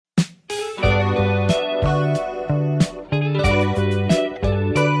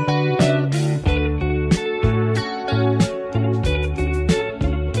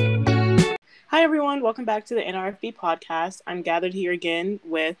welcome back to the NRFB podcast. I'm gathered here again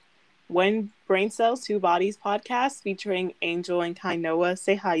with One Braincells Two Bodies podcast featuring Angel and Kainoa.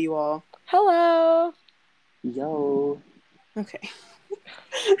 Say hi, you all. Hello. Yo. Okay.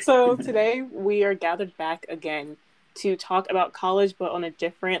 So today we are gathered back again to talk about college, but on a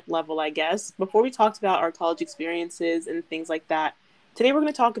different level, I guess. Before we talked about our college experiences and things like that, today we're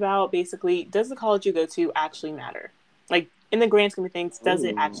going to talk about basically, does the college you go to actually matter? Like, in the grand scheme of things, does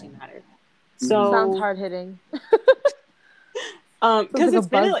it actually matter? So sounds hard hitting. Because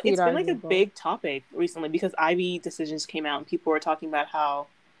it's like it's been like a big topic recently because Ivy decisions came out and people were talking about how,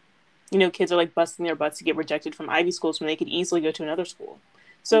 kids are like busting their butts to get rejected from Ivy schools when they could easily go to another school.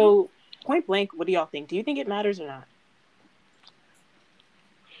 So point blank, what do y'all think? Do you think it matters or not?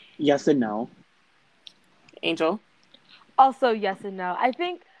 Yes and no. Angel? Also, yes and no. I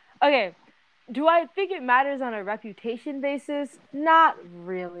think, okay, do I think it matters on a reputation basis? Not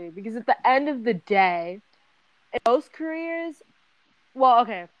really, because at the end of the day, in most careers, well,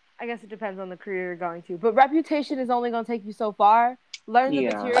 okay, I guess it depends on the career you're going to, but reputation is only going to take you so far. Learn the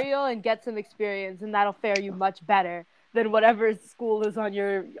material and get some experience, and that'll fare you much better than whatever school is on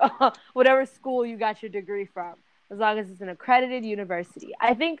your, whatever school you got your degree from, as long as it's an accredited university.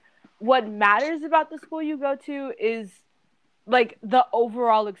 I think what matters about the school you go to is like the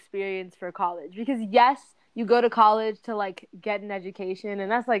overall experience for college, because yes, you go to college to like get an education,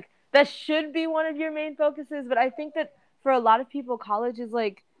 and that's like that should be one of your main focuses, but I think that for a lot of people college is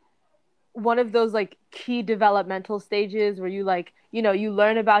like one of those like key developmental stages where you like you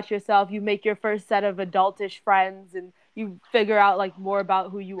learn about yourself, you make your first set of adultish friends, and you figure out like more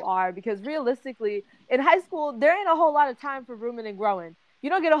about who you are, because realistically in high school there ain't a whole lot of time for rooming and growing. You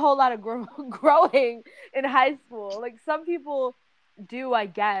don't get a whole lot of growing in high school. Like some people do, I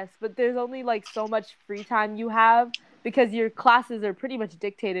guess, but there's only like so much free time you have because your classes are pretty much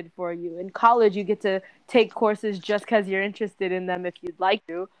dictated for you. In college you get to take courses just because you're interested in them if you'd like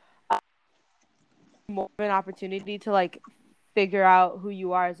to. More of an opportunity to like figure out who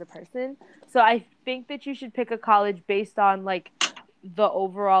you are as a person. So I think that you should pick a college based on like the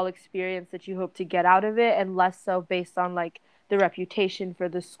overall experience that you hope to get out of it, and less so based on like the reputation for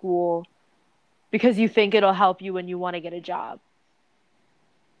the school because you think it'll help you when you want to get a job.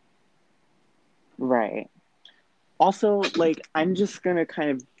 Right. Also, like, I'm just gonna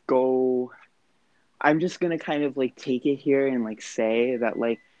kind of like take it here and like say that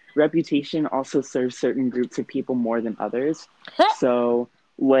like reputation also serves certain groups of people more than others. So,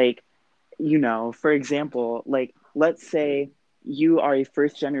 like, for example, like, let's say you are a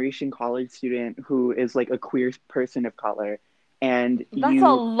first generation college student who is like a queer person of color, and that's a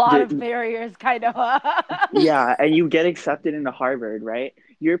lot of barriers, kind of. Yeah, and you get accepted into Harvard, right?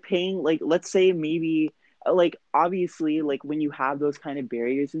 You're paying, like, let's say maybe, like, obviously, like, when you have those kind of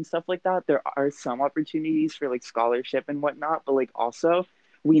barriers and stuff like that, there are some opportunities for like scholarship and whatnot, but like also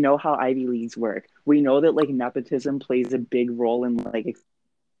we know how Ivy Leagues work. We know that like nepotism plays a big role in like,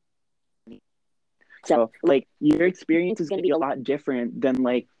 so like your experience is going to be a lot different than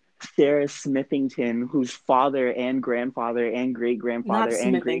like Sarah Smithington, whose father and grandfather and great grandfather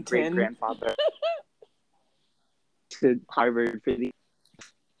and great great grandfather to Harvard for the.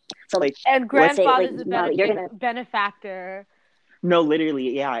 So like, and grandfather's say, like, you're gonna benefactor. No,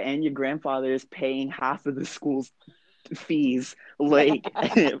 literally, yeah, and your grandfather is paying half of the school's fees, like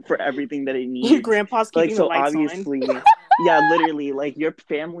for everything that it needs. Your grandpa's keeping like, so the lights obviously, on. Yeah, literally, like your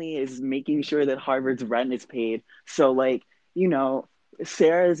family is making sure that Harvard's rent is paid. So like,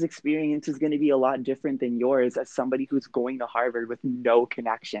 Sarah's experience is going to be a lot different than yours as somebody who's going to Harvard with no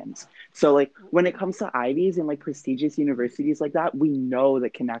connections. So like when it comes to Ivies and like prestigious universities like that, we know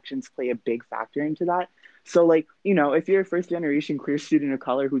that connections play a big factor into that. So like, if you're a first generation queer student of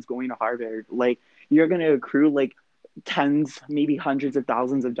color who's going to Harvard, like you're going to accrue like tens, maybe hundreds of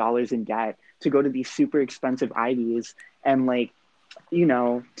thousands of dollars in debt to go to these super expensive Ivies and like,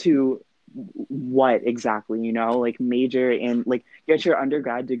 to what exactly, like major in like get your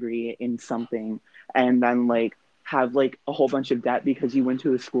undergrad degree in something and then like have like a whole bunch of debt because you went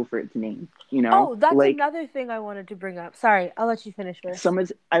to a school for its name, Oh, that's like another thing I wanted to bring up. Sorry, I'll let you finish first.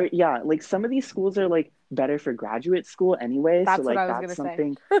 like some of these schools are like better for graduate school anyway. That's so like what I was that's gonna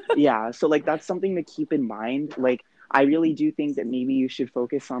something say. yeah, so like that's something to keep in mind. Like I really do think that maybe you should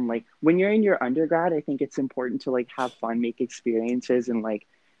focus on like when you're in your undergrad, I think it's important to like have fun, make experiences and like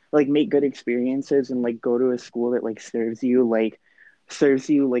make good experiences and like go to a school that like serves you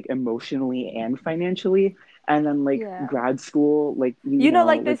like emotionally and financially. And then like grad school, like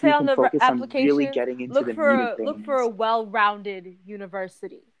like they like say you on can the focus on really applications, getting into the meat of things. look for a well-rounded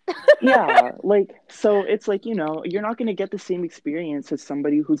university. Yeah, like so it's like, you're not going to get the same experience as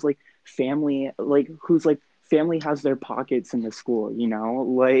somebody who's like family has their pockets in the school,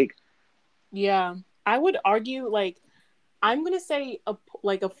 Like Yeah. I would argue like I'm gonna say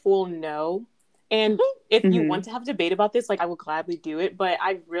a full no. And if you mhm. want to have a debate about this, like I will gladly do it. But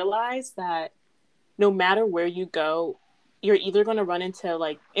I've realized that no matter where you go, you're either gonna run into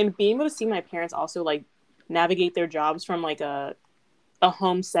like and being able to see my parents also like navigate their jobs from like a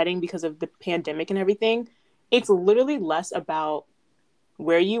home setting because of the pandemic and everything. It's literally less about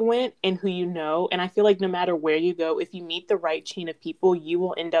where you went and who you know. And I feel like no matter where you go, if you meet the right chain of people, you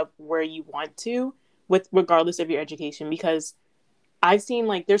will end up where you want to with regardless of your education because I've seen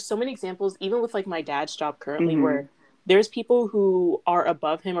like there's so many examples, even with like my dad's job currently, Mhm. where there's people who are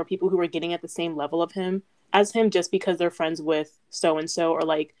above him or people who are getting at the same level of him as him just because they're friends with so and so or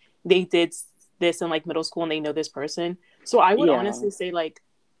like they did this in like middle school and they know this person. So I would Yeah. honestly say like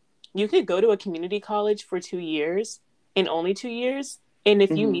you could go to a community college for 2 years and only 2 years. And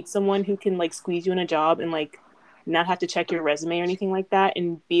if you Mhm. meet someone who can like squeeze you in a job and like not have to check your resume or anything like that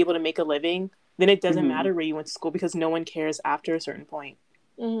and be able to make a living, then it doesn't Mhm. matter where you went to school because no one cares after a certain point.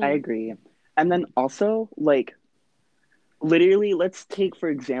 I Hmm. agree. And then also like literally let's take for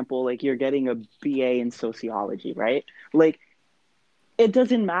example like you're getting a BA in sociology, right? Like it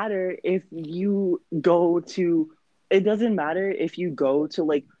doesn't matter if you go to it doesn't matter if you go to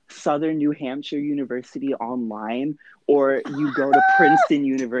like Southern New Hampshire University online or you go to Princeton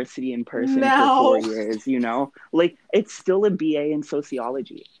University in person for four No. years, Like it's still a BA in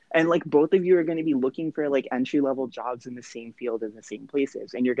sociology. And like both of you are going to be looking for like entry level jobs in the same field in the same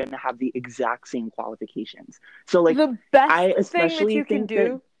places and you're going to have the exact same qualifications. So like The best I thing that especially you can think that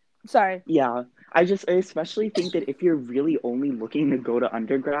do. Sorry. yeah, I especially think that if you're really only looking to go to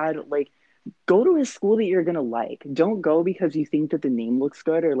undergrad, like go to a school that you're gonna like. Don't go because you think that the name looks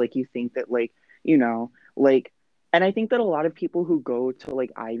good or like you think that like and I think that a lot of people who go to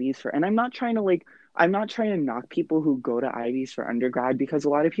like Ivies for and I'm not trying to knock people who go to Ivies for undergrad because a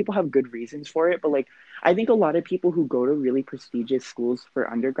lot of people have good reasons for it, but like I think a lot of people who go to really prestigious schools for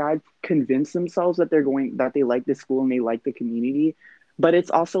undergrad convince themselves that they like the school and they like the community. But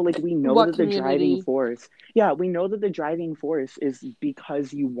it's also like we know What that the driving community? force yeah, we know that the driving force is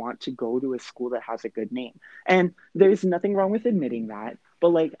because you want to go to a school that has a good name. And there's nothing wrong with admitting that. But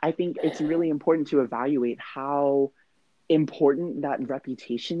like, I think it's really important to evaluate how important that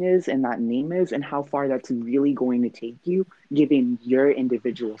reputation is and that name is and how far that's really going to take you given your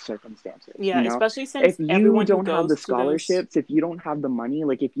individual circumstances, Yeah, especially if since you everyone who don't have the goes to those scholarships, if you don't have the money,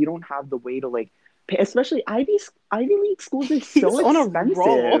 like if you don't have the way to like pay, especially Ivy League schools are he's so on a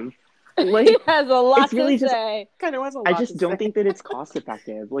roll. expensive. He Like has a it's lot to really just say. Kind of has a I lot to just don't say. think that it's cost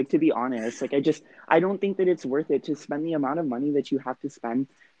effective. Like to be honest, like I don't think that it's worth it to spend the amount of money that you have to spend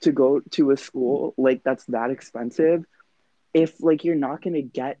to go to a school like that's that expensive if like you're not going to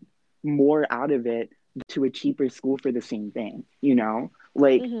get more out of it to a cheaper school for the same thing,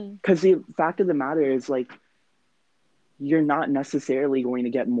 Like Hmm. cuz the fact of the matter is like you're not necessarily going to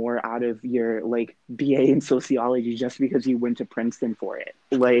get more out of your like BA in sociology just because you went to Princeton for it.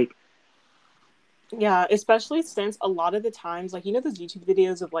 Like Yeah, especially since a lot of the times, like, those YouTube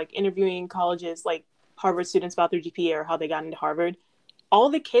videos of like interviewing colleges, like Harvard students about their GPA or how they got into Harvard. All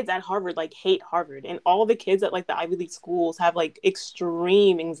the kids at Harvard like hate Harvard, and all the kids at like the Ivy League schools have like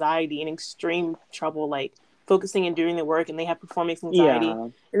extreme anxiety and extreme trouble like focusing and doing the work, and they have performance anxiety. yeah.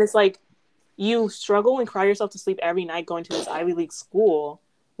 And it's like you struggle and cry yourself to sleep every night going to this Ivy League school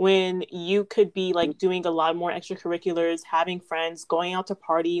when you could be like doing a lot more extracurriculars, having friends, going out to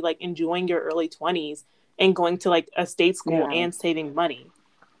party, like enjoying your early 20s and going to like a state school Yeah. and saving money.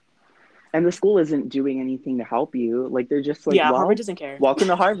 And the school isn't doing anything to help you. Like they're just like, Yeah, Harvard well, doesn't care. welcome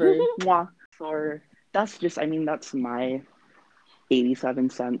to Harvard. Mwah. Or that's just, I mean, that's my 87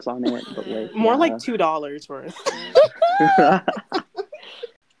 cents on it. But like, More like yeah. $2 worth.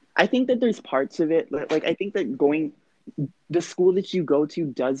 I think that there's parts of it like I think that going the school that you go to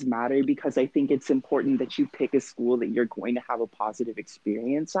does matter because I think it's important that you pick a school that you're going to have a positive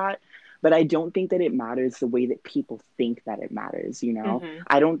experience at. But I don't think that it matters the way that people think that it matters. Mm-hmm.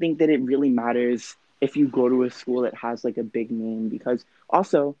 I don't think that it really matters if you go to a school that has like a big name because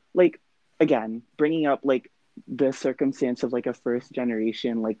also, like, again, bringing up like the circumstance of like a first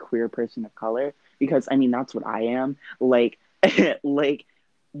generation, like queer person of color, because I mean, that's what I am. Like, like,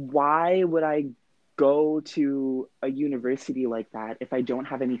 why would I go to a university like that if I don't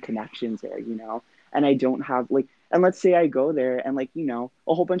have any connections there? And I don't have like, and let's say I go there and like, a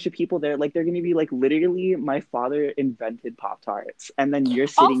whole bunch of people there, like they're gonna be like, literally, my father invented Pop Tarts, and then you're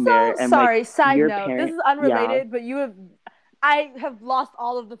sitting Also, there and like sorry, side your note, this parent, is yeah, unrelated, but you have I have lost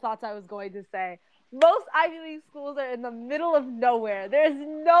all of the thoughts I was going to say. Most Ivy League schools are in the middle of nowhere. There's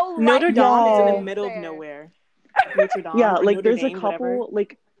no life Notre Dame is in the Yeah. middle of there. nowhere. Notre Yeah, Dame or like Notre there's a Dame, whatever. couple,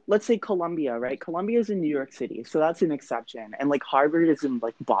 like let's say Columbia, right? Columbia is in New York City, so that's an exception. And like Harvard is in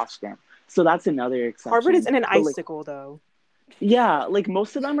like Boston. So that's another Harvard is exception. in an But like icicle, though. yeah, like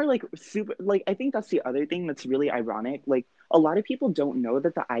most of them are like super like I think that's the other thing that's really ironic. Like a lot of people don't know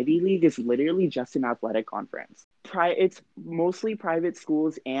that the Ivy League is literally just an athletic conference. It's mostly private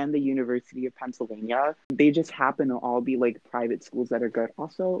schools and the University of Pennsylvania. They just happen to all be like private schools that are good.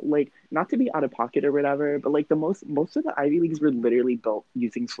 Also, like not to be out of pocket or whatever, but like the most of the Ivy Leagues were literally built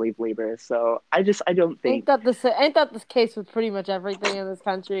using slave labor. So I don't think Ain't that the case with pretty much everything in this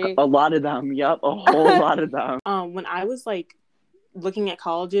country? a lot of them, yep, a whole lot of them. When I was like looking at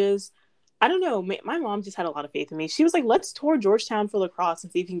colleges, I don't know. My mom just had a lot of faith in me. She was like, "Let's tour Georgetown for lacrosse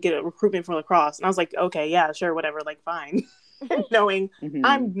and see if you can get a recruitment for lacrosse." And I was like, "Okay, yeah, sure, whatever, like fine," knowing Hmm.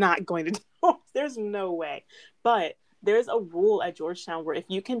 I'm not going to do. There's no way. But there's a rule at Georgetown where if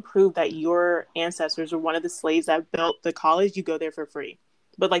you can prove that your ancestors were one of the slaves that built the college, you go there for free.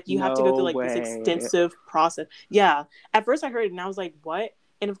 But like you have to go No through like this way. extensive process. Yeah. At first I heard it and I was like, "What?"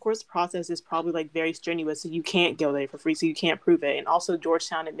 And of course, the process is probably like very strenuous, so you can't go there for free, so you can't prove it. And also,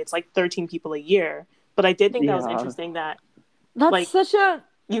 Georgetown admits like 13 people a year. But I did think that was Yeah. interesting that That's like such a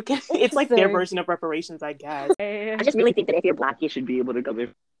you can. It's like their interesting. version of reparations, I guess. I just really think that if you're black, you should be able to go there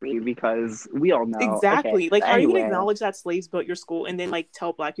free because we all know. Okay, Exactly. Like, but how are you gonna anyway, acknowledge that slaves built your school and then like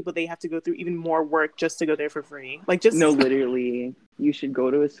tell black people they have to go through even more work just to go there for free? Like, no, just literally, you should go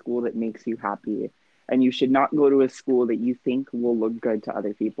to a school that makes you happy, and you should not go to a school that you think will look good to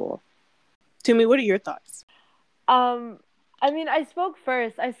other people. to me, what are your thoughts? Um, I mean, I spoke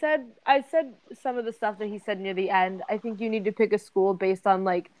first. I said some of the stuff that he said near the end. I think you need to pick a school based on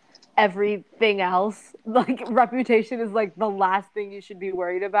like everything else. Like reputation is like the last thing you should be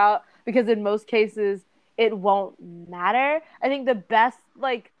worried about because in most cases it won't matter. I think the best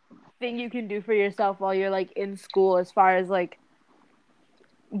like thing you can do for yourself while you're like in school as far as like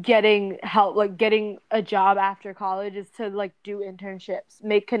getting help like getting a job after college is to like do internships,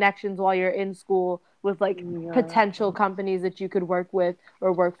 make connections while you're in school with like Yeah, potential companies that you could work with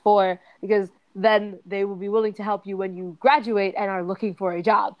or work for because then they will be willing to help you when you graduate and are looking for a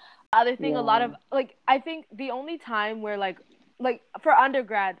job. Other thing, a lot yeah, of like I think the only time where like for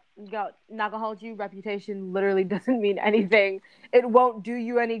undergrad, not gonna hold you, reputation literally doesn't mean anything. It won't do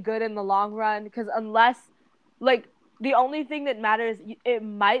you any good in the long run because unless like the only thing that matters, it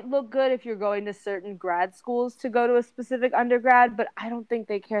might look good if you're going to certain grad schools to go to a specific undergrad, but I don't think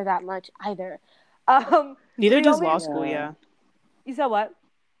they care that much either. Neither The does only law school. yeah, Yeah. you said what?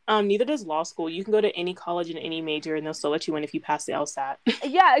 Neither does law school. You can go to any college in any major, and they'll still let you in if you pass the LSAT.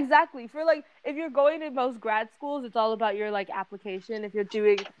 Yeah, exactly. For like if you're going to most grad schools, it's all about your like application. If you're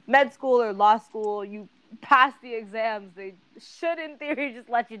doing med school or law school, you pass the exams. They should in theory just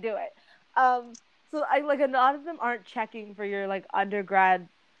let you do it. So I like a lot of them aren't checking for your like undergrad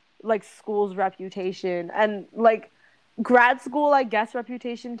like school's reputation and like grad school I guess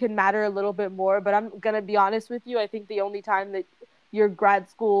reputation can matter a little bit more, but I'm going to be honest with you, I think the only time that your grad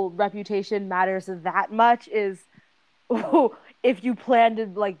school reputation matters that much is if you plan to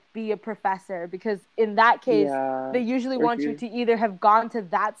like be a professor because in that case yeah. they usually Or if want you you're, to either have gone to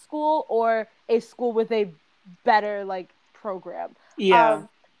that school or a school with a better like program. Yeah. um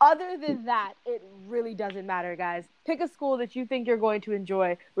Other than that it really doesn't matter, guys. Pick a school that you think you're going to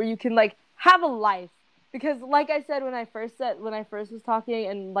enjoy where you can like have a life because like I said when I first was talking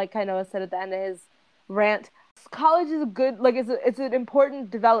and like Kainoa said at the end of his rant, college is a good like it's an important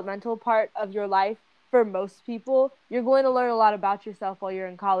developmental part of your life. For most people, you're going to learn a lot about yourself while you're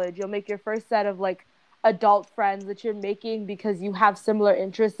in college. You'll make your first set of like adult friends that you're making because you have similar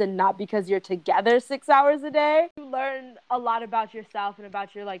interests and not because you're together 6 hours a day. You learn a lot about yourself and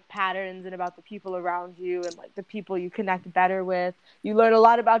about your like patterns and about the people around you and like the people you connect better with. You learn a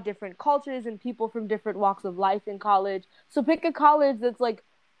lot about different cultures and people from different walks of life in college. So pick a college that's like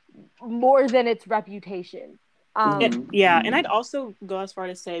more than its reputation. mhm. Yeah, and I'd also go as far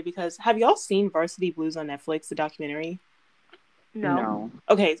to say because have y'all seen Varsity Blues on Netflix, the documentary? No. No,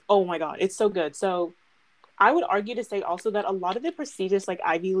 Okay. Oh my God, it's so good. So I would argue to say also that a lot of the prestigious like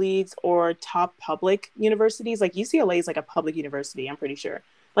Ivy Leagues or top public universities, like UCLA is like a public university, I'm pretty sure.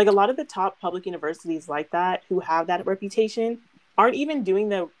 Like a lot of the top public universities like that who have that reputation aren't even doing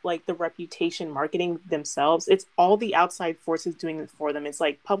the reputation marketing themselves. It's all the outside forces doing it for them. It's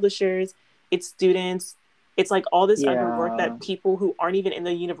like publishers, it's students, it's like all this other work yeah, that people who aren't even in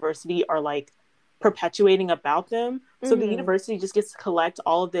the university are like perpetuating about them. So the Mm-hmm. university just gets to collect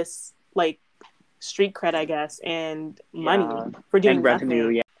all of this like street cred, I guess, and money Yeah. for doing And revenue,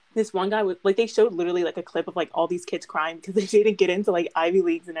 nothing. yeah. This one guy was like, they showed literally like a clip of like all these kids crying because they didn't get into like Ivy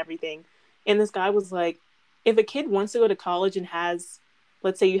Leagues and everything. And this guy was like, if a kid wants to go to college and has,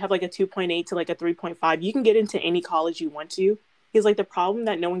 let's say you have like a 2.8 to like a 3.5, you can get into any college you want to. He's like, the problem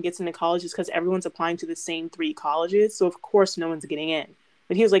that no one gets into college is because everyone's applying to the same 3 colleges. So of course no one's getting in.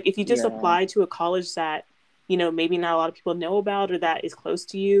 But he was like, if you just Yeah. apply to a college that, you know, maybe not a lot of people know about or that is close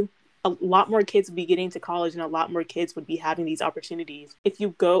to you, a lot more kids would be getting to college and a lot more kids would be having these opportunities. If you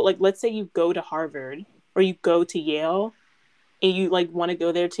go, like, let's say you go to Harvard or you go to Yale and you like want to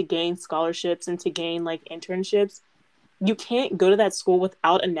go there to gain scholarships and to gain like internships, you can't go to that school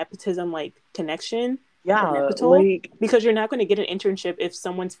without a nepotism like connection or Yeah, nepotal, like because you're not going to get an internship if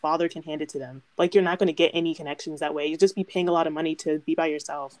someone's father can hand it to them. Like, you're not going to get any connections that way. You just be paying a lot of money to be by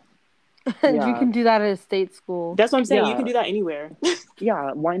yourself. And you yeah. can do that at a state school. That's what I'm saying. You can Yeah. do that anywhere.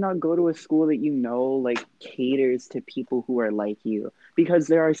 Yeah, why not go to a school that you know like caters to people who are like you? Because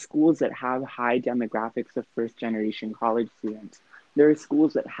there are schools that have high demographics of first generation college students. There are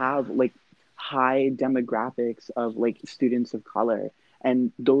schools that have like high demographics of like students of color,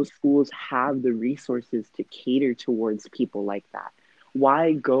 and those schools have the resources to cater towards people like that.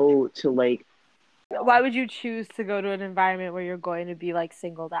 Why go to like Why would you choose to go to an environment where you're going to be like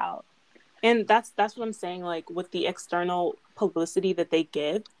singled out? And that's what I'm saying, like with the external publicity that they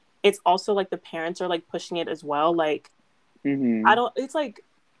give, it's also like the parents are like pushing it as well. Like, I mm-hmm, don't it's like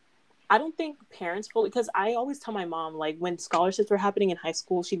I don't think parents fully, because I always tell my mom, like, when scholarships were happening in high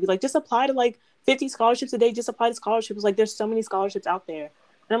school, she'd be like, just apply to like 50 scholarships a day, just apply to scholarships. Like, there's so many scholarships out there.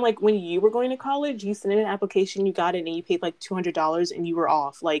 And I'm like, when you were going to college, you sent in an application, you got it, and you paid like $200 and you were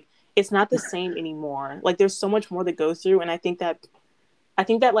off. Like, it's not the same anymore. Like, there's so much more that goes through. And I think that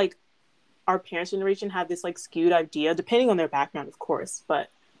like our parents' generation have this like skewed idea, depending on their background, of course, but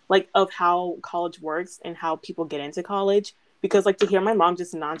like of how college works and how people get into college. Because like, to hear my mom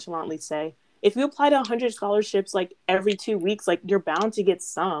just nonchalantly say, if you apply to 100 scholarships like every 2 weeks, like you're bound to get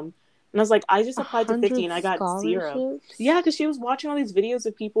some. And I was like, I just applied to 50 100 and I got zero. scholarships? Yeah, because she was watching all these videos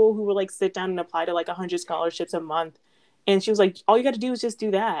of people who were like sit down and apply to like 100 scholarships a month. And she was like, all you got to do is just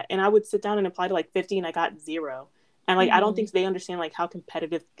do that. And I would sit down and apply to like 50 and I got zero. And like, I don't Mm-hmm. think they understand like how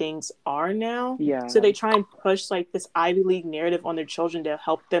competitive things are now. So yeah, they try and push like this Ivy League narrative on their children to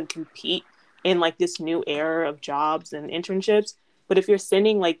help them compete in like this new era of jobs and internships. But if you're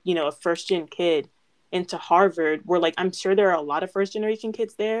sending like, you know, a first gen kid into Harvard, where like I'm sure there are a lot of first generation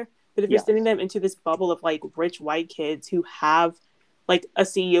kids there, but if you're yes, sending them into this bubble of like rich white kids who have like a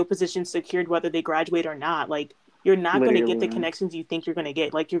CEO position secured whether they graduate or not, like you're not going to get the literally. connections you think you're going to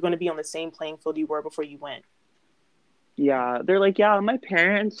get. Like, you're going to be on the same playing field you were before you went. Yeah, they're like, yeah, my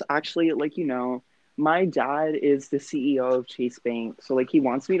parents actually, like, my dad is the CEO of Chase Bank. So, like, he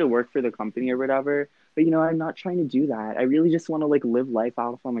wants me to work for the company or whatever. But, I'm not trying to do that. I really just want to, like, live life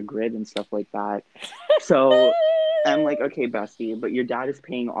out on the grid and stuff like that. So, I'm like, okay, bestie, but your dad is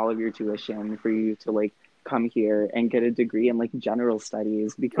paying all of your tuition for you to, like, come here and get a degree in, like, general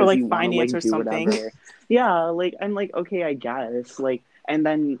studies Or because like you want to, finance like, or do something. whatever. Yeah, like, I'm like, okay, I guess. Like, and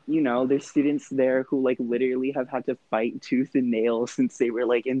then, there's students there who like literally have had to fight tooth and nail since they were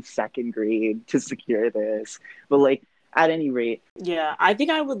like in second grade to secure this. But like at any rate, Yeah, I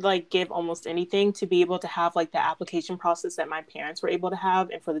think I would like give almost anything to be able to have like the application process that my parents were able to have,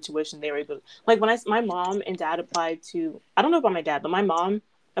 and for the tuition they were able to. Like, when my mom and dad applied to, I don't know about my dad, but my mom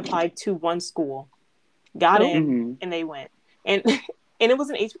applied to one school, got Nope. in, mhm, and they went. And and it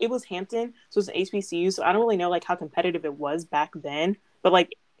was Hampton, so it was an HBCU, so I don't really know like how competitive it was back then, but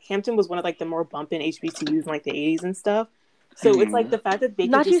like Hampton was one of like the more bumping HBCUs in like the 80s and stuff. So it's like mhm. the fact that they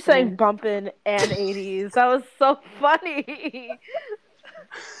could Not you just send saying in, bumpin' and 80s. That was so funny.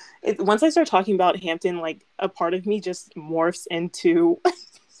 once I start talking about Hampton, like a part of me just morphs into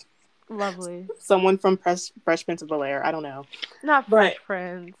Lovely. someone from Fresh Prince of Bel-Air. I don't know, Not but Fresh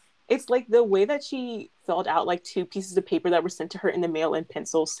Prince. it's like the way that she filled out like 2 pieces of paper that were sent to her in the mail in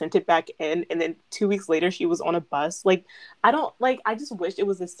pencil, sent it back in, and then 2 weeks later she was on a bus. Like, I don't like. I just wish it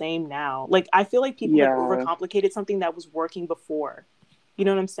was the same now. Like, I feel like people have Yeah, overcomplicated something that was working before. You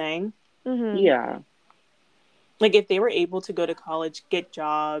know what I'm saying? Mm-hmm. yeah. Like, if they were able to go to college, get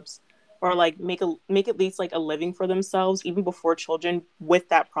jobs, or like make at least like a living for themselves even before children with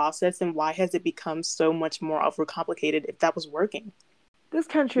that process, then why has it become so much more overcomplicated if that was working? This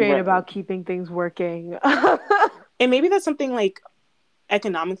country ain't Right. about keeping things working. And maybe that's something like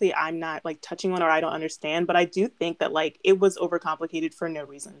economically I'm not like touching on or I don't understand, but I do think that like it was overcomplicated for no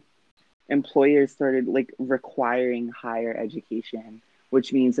reason. Employers started like requiring higher education,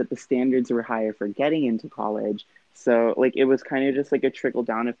 which means that the standards were higher for getting into college. So like it was kind of just like a trickle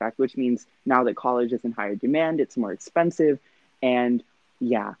down effect, which means now that college is in higher demand, it's more expensive. And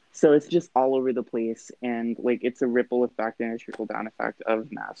yeah, so it's just all over the place. And like it's a ripple effect and a trickle down effect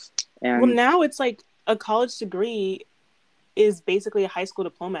of mess. Well, And now it's like a college degree is basically a high school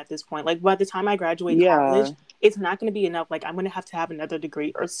diploma at this point. Like by the time I graduate college, yeah, it's not going to be enough. Like I'm going to have another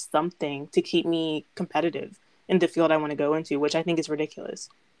degree or something to keep me competitive in the field I want to go into, which I think is ridiculous.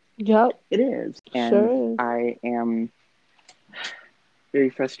 Yep. it is. And Sure is. I am very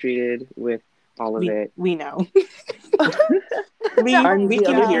frustrated with all of it. We know. No, And We the keep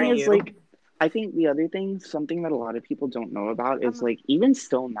other thing hearing no. is you. like, I think the other thing, something that a lot of people don't know about is I'm like, even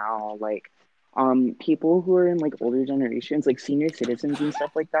still now, like, people who are in like older generations, like senior citizens and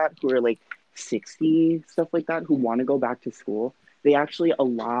stuff like that, who are like 60, stuff like that, who want to go back to school, they actually, a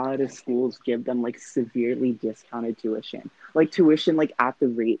lot of schools give them like severely discounted tuition like at the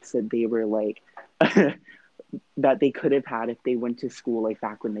rates that they were like, that they could have had if they went to school like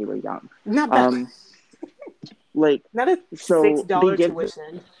back when they were young. Not that. Um, like, Not a six so they dollar give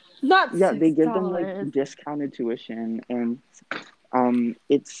tuition. Not yeah, they give them like $6. discounted tuition, and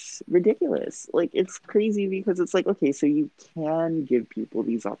it's ridiculous. Like it's crazy because it's like, okay, so you can give people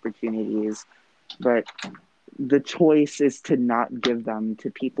these opportunities, but the choice is to not give them to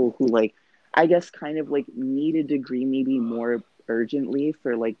people who like, I guess, kind of like need a degree maybe more urgently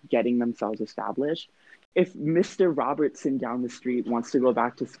for like getting themselves established. If Mr. Robertson down the street wants to go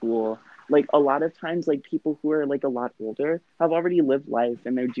back to school, like a lot of times like people who are like a lot older have already lived life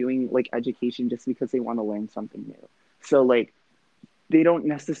and they're doing like education just because they want to learn something new. So like they don't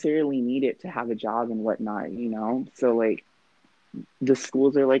necessarily need it to have a job and whatnot, you know? So like the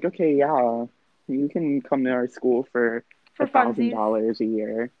schools are like, okay, yeah, you can come to our school for For funsies. $1,000 a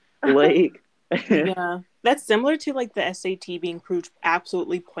year. Like, Yeah. That's similar to like the SAT being proved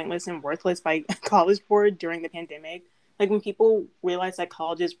absolutely pointless and worthless by College Board during the pandemic. Like when people realized that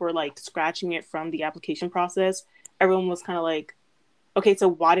colleges were like scratching it from the application process, everyone was kind of like, okay, so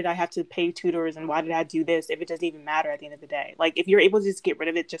why did I have to pay tutors and why did I do this if it doesn't even matter at the end of the day? Like if you're able to just get rid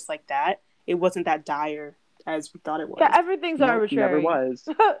of it just like that, it wasn't that dire as we thought it Yeah, was. everything's nope, never arbitrary. was.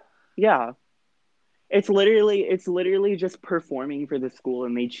 Yeah. It's literally just performing for the school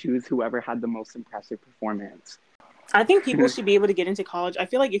and they choose whoever had the most impressive performance. I think people should be able to get into college. I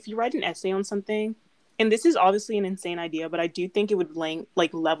feel like if you write an essay on something, and this is obviously an insane idea, but I do think it would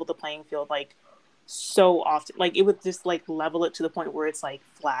like level the playing field like so often. Like it would just like level it to the point where it's like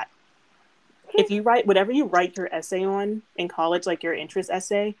flat. If you write whatever you write your essay on in college, like your interest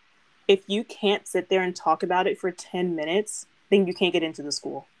essay, if you can't sit there and talk about it for 10 minutes, then you can't get into the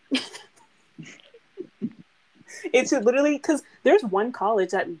school. It's literally because there's one college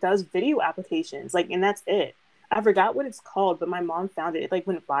that does video applications, like, and that's it. I forgot what it's called, but my mom found it. It like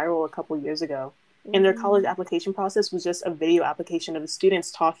went viral a couple years ago. And their college application process was just a video application of the students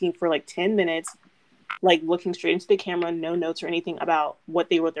talking for like 10 minutes, like looking straight into the camera, no notes or anything about what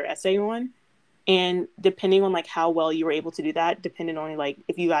they wrote their essay on. And depending on like how well you were able to do that, depended on like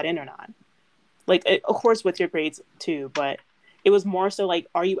if you got in or not. Like, of course, with your grades too, but it was more so like,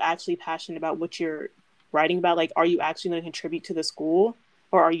 are you actually passionate about what you're writing about? Like, are you actually going to contribute to the school,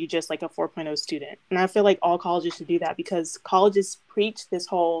 or are you just like a 4.0 student? And I feel like all colleges should do that because colleges preach this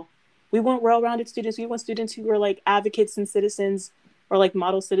whole, we want well-rounded students. We want students who are like advocates and citizens or like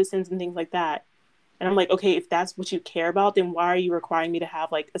model citizens and things like that. And I'm like, okay, if that's what you care about, then why are you requiring me to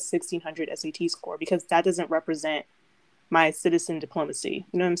have like a 1600 SAT score? Because that doesn't represent my citizen diplomacy.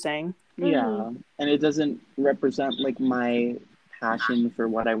 You know what I'm saying? Yeah. And it doesn't represent like my passion for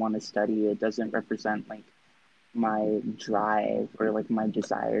what I want to study. It doesn't represent like my drive or like my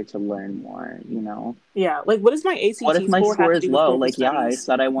desire to learn more, you know? Yeah. Like, what does my What if ACT my score have score to is do with low? global Like, yeah, I studies?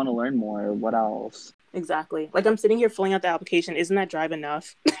 said I want to learn more. What else? Exactly. Like, I'm sitting here filling out the application. Isn't that drive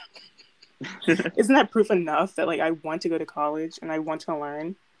enough? Isn't that proof enough that like I want to go to college and I want to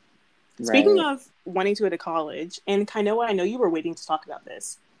learn? Speaking Right. of wanting to go to college, and Kainoa, I know you were waiting to talk about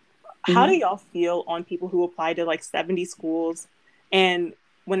this. How do Mhm. y'all feel on people who apply to like 70 schools and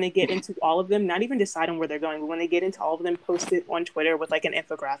when they get into all of them, not even decide on where they're going, but when they get into all of them, post it on Twitter with like an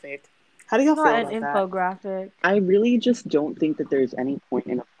infographic? How do y'all Not feel an about that? infographic. I really just don't think that there's any point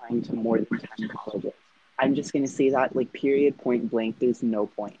in applying to more than 10 colleges. I'm just going to say that, like, period, point blank, there's no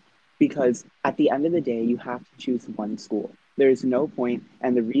point. Because at the end of the day, you have to choose one school. There's no point,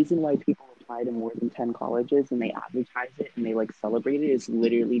 and the reason why people apply to more than 10 colleges and they advertise it and they, like, celebrate it is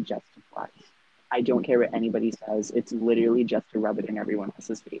literally just to flex. I don't care what anybody says. It's literally just to rub it in everyone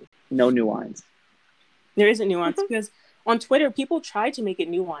else's face. No nuance. There isn't nuance because on Twitter, people try to make it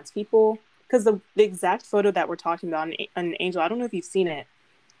nuanced. People, because the exact photo that we're talking about on Angel, I don't know if you've seen it.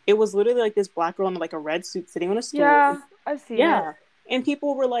 it was literally like this black girl in like a red suit sitting on a stool. Yeah, I've seen it. And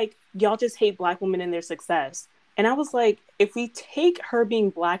people were like, y'all just hate black women and their success. And I was like, if we take her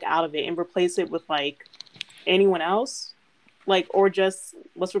being black out of it and replace it with like anyone else, like, or just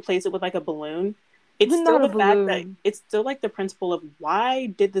let's replace it with like a balloon, it's still the fact that it's still like the principle of why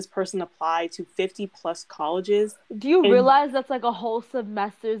did this person apply to 50 plus colleges? Do you realize that's like a whole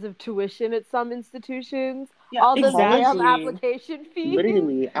semesters of tuition at some institutions? Yeah, all the exactly. damn application fees.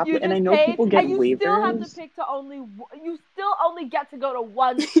 Literally, you and I just know paid, people get and you waivers. still have to pick to you still only get to go to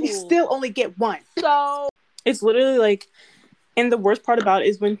one school. You still only get one. So it's literally like, and the worst part about it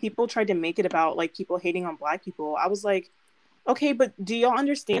is when people tried to make it about like people hating on black people, I was like, okay, but do y'all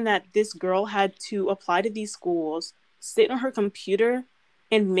understand that this girl had to apply to these schools, sit on her computer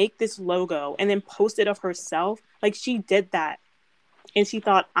and make this logo and then post it of herself? Like, she did that. And she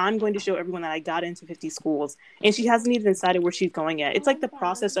thought, I'm going to show everyone that I got into 50 schools. And she hasn't even decided where she's going yet. It's like the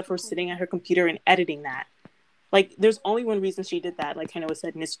process of her sitting at her computer and editing that. Like, there's only one reason she did that, like Kainoa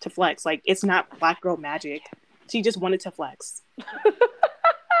said, and it's to flex. Like, it's not black girl magic. She just wanted to flex.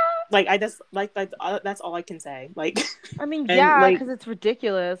 Like, that's all I can say. Like, I mean, yeah, because it's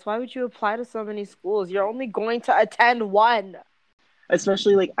ridiculous. Why would you apply to so many schools? You're only going to attend one.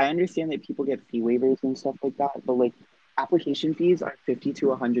 Especially, like, I understand that people get fee waivers and stuff like that, but like, application fees are $50 to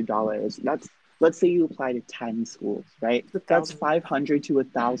 $100. That's, let's say you apply to 10 schools, right? That's $500 to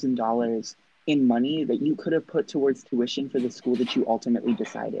 $1,000 in money that you could have put towards tuition for the school that you ultimately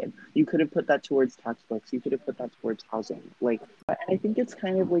decided. You could have put that towards textbooks. You could have put that towards housing. Like, and I think it's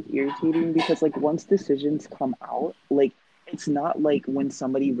kind of like irritating because like once decisions come out, like it's not like when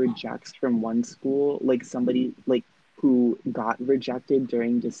somebody rejects from one school, like somebody like who got rejected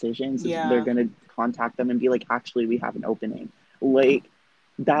during decisions, they're gonna contact them and be like, actually, we have an opening. Like,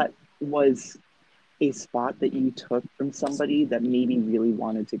 that was a spot that you took from somebody that maybe really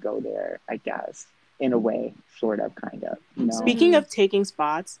wanted to go there, I guess, in a way, sort of, kind of. You know? Speaking of taking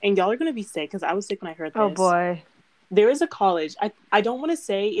spots, and y'all are gonna be sick because I was sick when I heard this. Oh boy. There is a college. I don't want to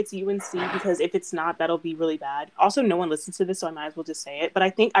say it's UNC because if it's not, that'll be really bad. Also, no one listens to this, so I might as well just say it. But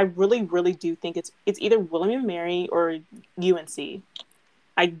I really, really do think it's either William and Mary or UNC.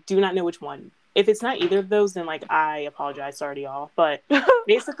 I do not know which one. If it's not either of those, then like I apologize, sorry to y'all. But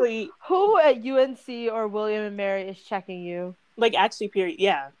basically, who at UNC or William and Mary is checking you? Like, actually, period.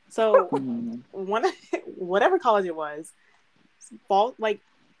 Yeah. So whatever college it was,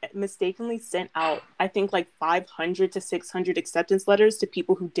 mistakenly sent out, I think, like 500 to 600 acceptance letters to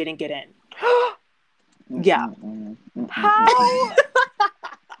people who didn't get in. Yeah. How?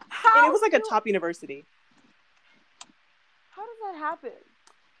 And it was like a top university. How does that happen?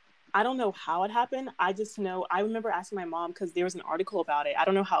 I don't know how it happened. I just know, I remember asking my mom because there was an article about it. I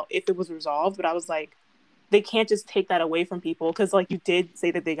don't know if it was resolved, but I was like, they can't just take that away from people because like you did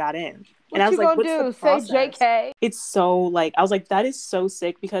say that they got in. And I was like, what's the process? Say JK. It's so like, I was like, that is so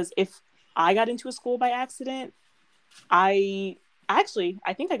sick because if I got into a school by accident, I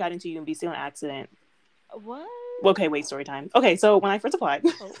think I got into UMBC on accident. What? Okay, wait, story time. Okay, so when I first applied,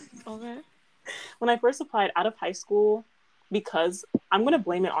 when I first applied out of high school, because I'm going to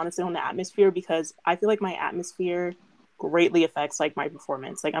blame it honestly on the atmosphere because I feel like my atmosphere greatly affects like my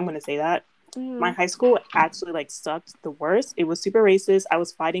performance. Like, I'm going to say that. My high school actually like sucked the worst. It was super racist. I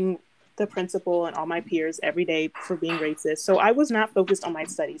was fighting the principal and all my peers every day for being racist. So I was not focused on my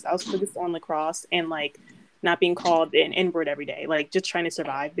studies. I was focused on lacrosse and like not being called an N-word every day, like just trying to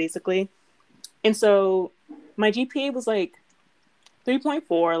survive basically. And so my GPA was like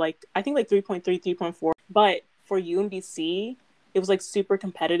 3.4, like I think like 3.3, 3.4. But for UMBC, it was like super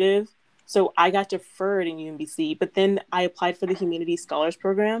competitive. So I got deferred in UMBC, but then I applied for the Humanities Scholars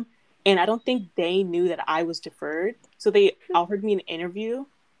Program. And I don't think they knew that I was deferred. So they offered me an interview.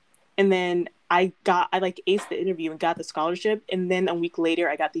 And then I like aced the interview and got the scholarship. And then a week later,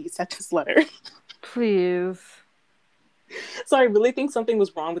 I got the acceptance letter. Please. So I really think something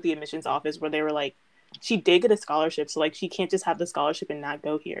was wrong with the admissions office where they were like, she did get a scholarship. So like, she can't just have the scholarship and not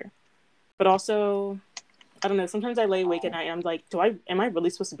go here. But also, I don't know. Sometimes I lay awake at night and I'm like, am I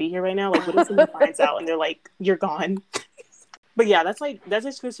really supposed to be here right now? Like, what if someone finds out and they're like, you're gone? But yeah, that's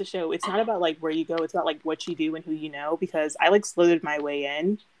just goes to show it's not about like where you go, it's about like what you do and who you know, because I like slithered my way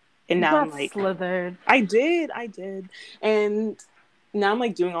in and now I'm like slithered. I did. And now I'm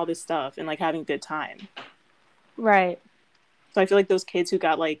like doing all this stuff and like having a good time. Right. So I feel like those kids who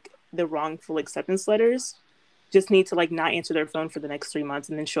got like the wrongful acceptance letters just need to like not answer their phone for the next 3 months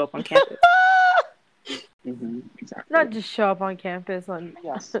and then show up on campus. Exactly. Not just show up on campus on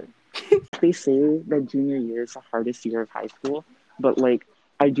yes. They say that junior year is the hardest year of high school, but like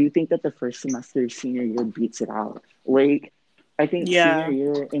I do think that the first semester of senior year beats it out. Like I think senior Yeah.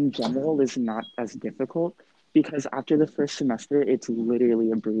 year in general is not as difficult because after the first semester, it's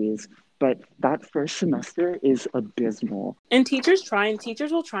literally a breeze. But that first semester is abysmal. And teachers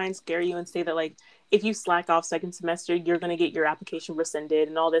will try and scare you and say that like if you slack off second semester, you're gonna get your application rescinded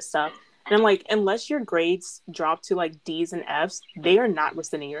and all this stuff. And I'm like, unless your grades drop to like D's and F's, they are not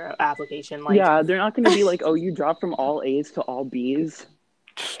rescinding your application. Like, Yeah, they're not going to be like, oh, you dropped from all A's to all B's.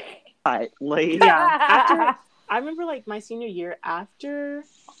 But, like, yeah. After I remember like my senior year, after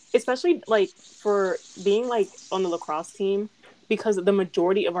especially like for being like on the lacrosse team, because the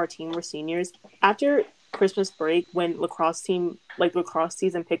majority of our team were seniors. After Christmas break, when lacrosse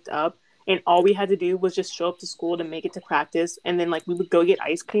season picked up, and all we had to do was just show up to school to make it to practice, and then like we would go get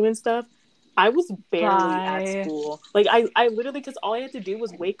ice cream and stuff. I was barely at Bye. school. Like I literally, because all I had to do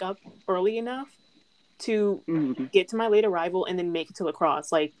was wake up early enough to mm, get to my late arrival and then make it to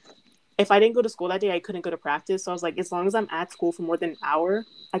lacrosse. Like if I didn't go to school that day, I couldn't go to practice. So I was like, as long as I'm at school for more than an hour,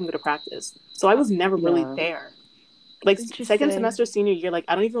 I can go to practice. So I was never really yeah. there. Like second Interesting. semester senior year, like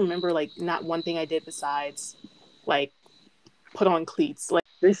I don't even remember like not one thing I did besides like put on cleats. Like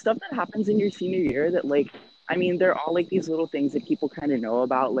There's stuff that happens in your senior year that, like, I mean, they're all like these little things that people kind of know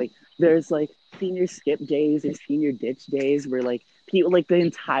about. Like, there's like senior skip days or senior ditch days where like people, like the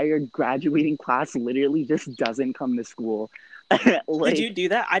entire graduating class literally just doesn't come to school. did you Like, do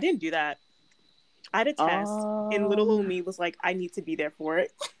that? I didn't do that. I had a test, and little old um, me was like, I need to be there for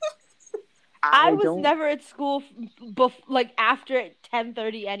it. I I was don't, never at school like after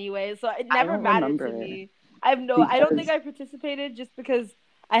 10:30 anyway, so it I never don't mattered to remember me. I don't think because I participated just because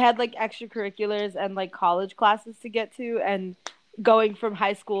I had like extracurriculars and like college classes to get to, and going from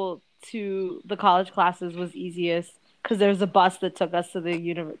high school to the college classes was easiest because there was a bus that took us to the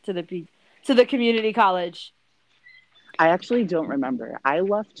to the community college. I actually don't remember.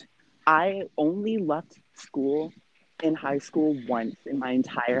 I only left school in high school once in my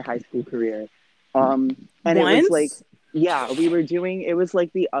entire high school career. And it was like, Once? yeah, it was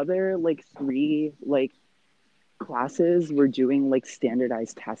like the other like three like classes were doing like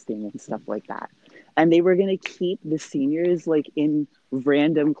standardized testing and stuff like that. And they were going to keep the seniors like in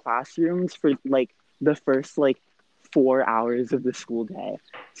random classrooms for like the first like 4 hours of the school day.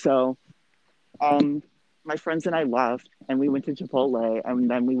 So um, my friends and I left, and we went to Chipotle, and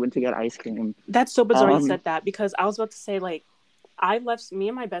then we went to get ice cream. That's so bizarre you Um, said that because I was about to say like I left me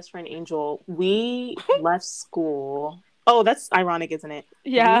and my best friend Angel, we left school. Oh, that's ironic, isn't it?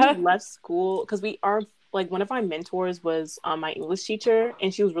 We Yeah. left school because we are like one of my mentors was my English teacher,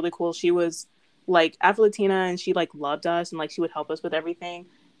 and she was really cool. She was like Afro Latina, and she like loved us and like she would help us with everything.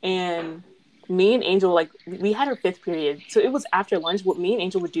 And me and Angel, like we had our fifth period, so it was after lunch. What me and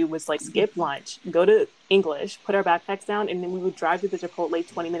Angel would do was like skip lunch, go to English, put our backpacks down, and then we would drive to the Chipotle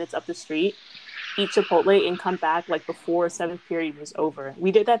 20 minutes up the street, eat Chipotle, and come back like before seventh period was over.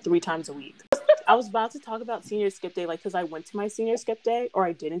 We did that 3 times a week. I was about to talk about senior skip day, like because I went to my senior skip day, or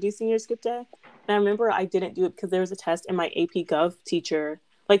I didn't do senior skip day, and I remember I didn't do it because there was a test, and my AP Gov teacher,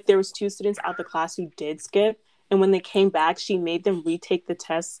 like there was 2 students out the class who did skip, and when they came back, she made them retake the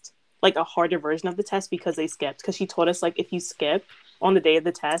test, like a harder version of the test because they skipped. Because she told us like if you skip on the day of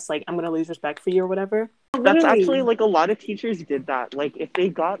the test, like I'm gonna lose respect for you or whatever. that's actually Literally, like a lot of teachers did that. Like if they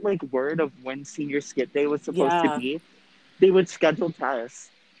got like word of when senior skip day was supposed to yeah. be, they would schedule tests.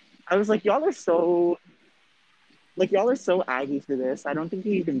 I was like, y'all are so aggy for this. I don't think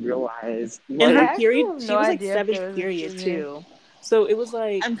you even realize. And her Like, I actually period, have she no was like idea if 7th there was a period senior. too. So it was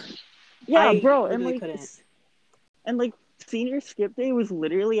like and yeah, I bro, literally couldn't. and like senior skip day was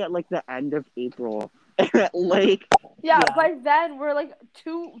literally at like the end of April. Like, Yeah, Yeah. by then we're like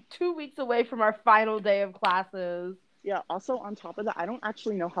two weeks away from our final day of classes. yeah, also on top of that, I don't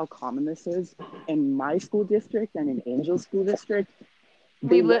actually know how common this is in my school district and in Angel's school district.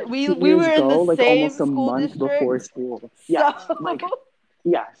 They let We seniors were in the go like almost same a school month before district, school. so Yes, like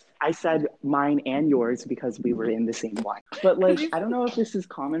yes, I said mine and yours because we were in the same one. But because like, you I don't know if this is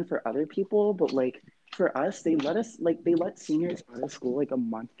common for other people, but like for us, they let seniors out of school like a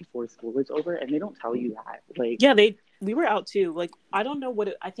month before school is over, and they don't tell you that. Like, Yeah, we were out too. Like I don't know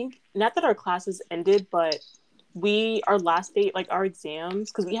I think not that our classes ended, but our last date, like our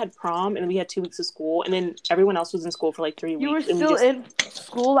exams, because we had prom and we had 2 weeks of school, and then everyone else was in school for like three you were weeks, and we still just in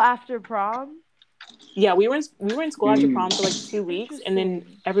school after prom. yeah, we were in school after prom for like mm, 2 weeks, and then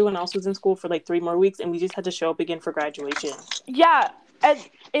Interesting. everyone else was in school for like 3 more weeks, and we just had to show up again for graduation. Yeah, and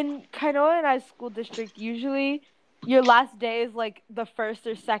in Kainoa and I's school district, usually your last day is like the first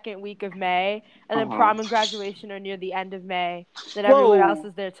or second week of May, and then uh-huh. prom and graduation are near the end of May. Then everyone else Whoa,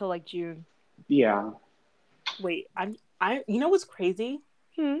 is there till like June. Yeah. wait, you know what's crazy?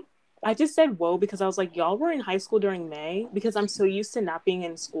 Hmm. I just said whoa because I was like, y'all were in high school during May, because I'm so used to not being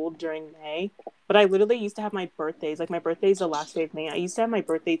in school during May. But I literally used to have my birthdays. Like, my birthday's the last day of May. I used to have my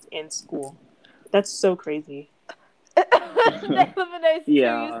birthdays in school. That's so crazy. They eliminates too used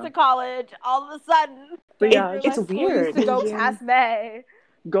Yeah. to college. All of a sudden, But don't yeah, It's realize just school pay used weird. to go attention. past May.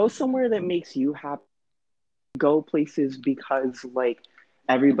 Go somewhere that makes you happy. Go places because like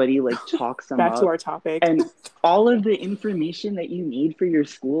everybody like talks them Back to up, our topic. and all of the information that you need for your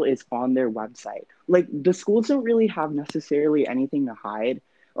school is on their website. Like the schools don't really have necessarily anything to hide.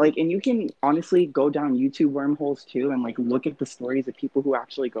 Like, and you can honestly go down YouTube wormholes too and like look at the stories of people who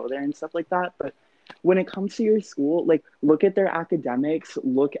actually go there and stuff like that. But when it comes to your school, like look at their academics,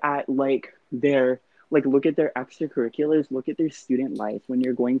 look at look at their extracurriculars, look at their student life when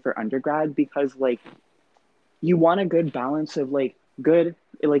you're going for undergrad, because like you want a good balance of like good,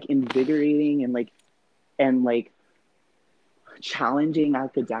 like invigorating and like challenging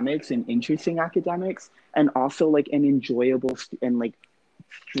academics and interesting academics, and also like an enjoyable and like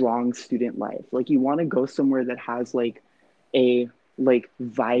strong student life. Like you want to go somewhere that has like a like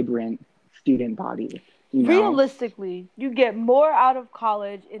vibrant student body, you know? Realistically, you get more out of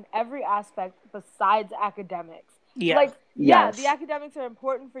college in every aspect besides academics. Yeah. Like, yeah, the Yes. academics are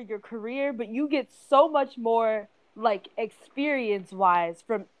important for your career, but you get so much more like experience wise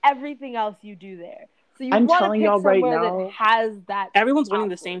from everything else you do there. So you I'm want to telling pick y'all right somewhere that now, has that Everyone's winning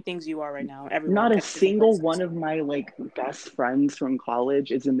the output. same things you are right now. Everyone. not a Every single single person. one of my like best friends from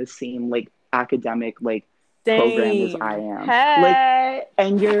college is in the same like academic like program as I Same. am. Like, Hey.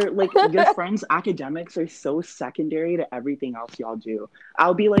 and your friends' academics are so secondary to everything else y'all do.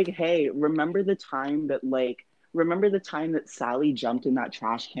 I'll be like, hey, remember the time that Sally jumped in that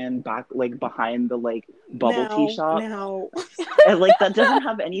trash can back like behind the like bubble tea shop? Now. And like that doesn't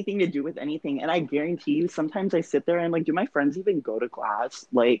have anything to do with anything. And I guarantee you, sometimes I sit there and like, do my friends even go to class?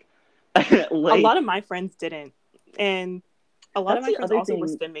 Like, A lot like of my friends didn't. And a lot of that's my the friends other also were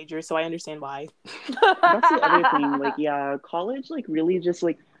thing. STEM majors, so I understand why. That's the other thing. Like, yeah, college, like, really just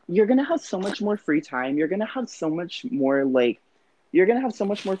like, you're gonna have so much more free time. You're gonna have so much more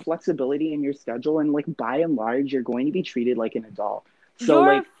flexibility in your schedule. And, like, by and large, you're going to be treated like an adult. So,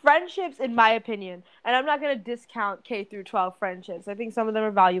 Your like, friendships, in my opinion, and I'm not going to discount K through 12 friendships. I think some of them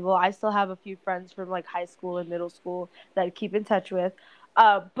are valuable. I still have a few friends from like high school and middle school that I keep in touch with.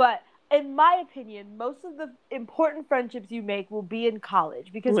 But in my opinion, most of the important friendships you make will be in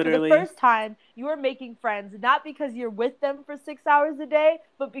college, because for the Literally. first time, you are making friends not because you're with them for 6 hours a day,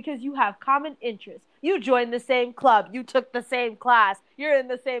 but because you have common interests. You joined the same club, you took the same class, you're in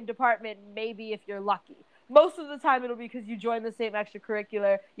the same department, maybe if you're lucky. Most of the time it'll be because you join the same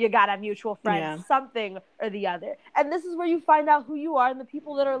extracurricular, you got a mutual friend, Yeah. something or the other. And this is where you find out who you are and the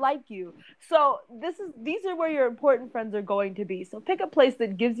people that are like you. So these are where your important friends are going to be. So pick a place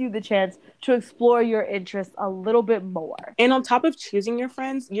that gives you the chance to explore your interests a little bit more. And on top of choosing your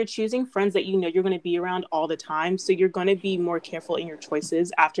friends, you're choosing friends that you know you're going to be around all the time. So you're going to be more careful in your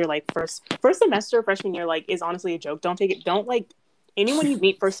choices after like first semester, freshman year, like is honestly a joke. Don't take it. Don't like anyone you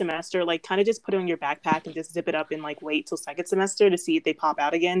meet first semester, like kind of just put it in your backpack and just zip it up and like wait till second semester to see if they pop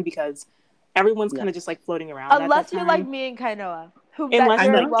out again, because everyone's kind of just yes. like floating around at that Unless you're like time. me and Kainoa, who met Unless I'm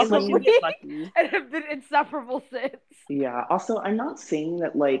during not welcome you saying, get week lucky. and have been insufferable since. yeah. Also, I'm not saying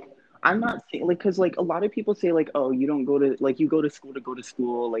that, like, I'm not saying, like, because, like, a lot of people say, like, oh, you don't go to, like, you go to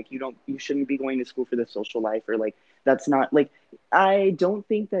school. Like, you shouldn't be going to school for the social life, or, like, that's not, like, I don't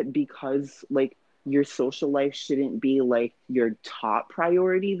think that because, like, your social life shouldn't be, like, your top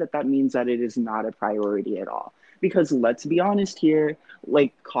priority, that means that it is not a priority at all. Because let's be honest here,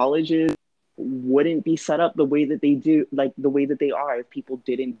 like, colleges wouldn't be set up the way that they do, like, the way that they are, if people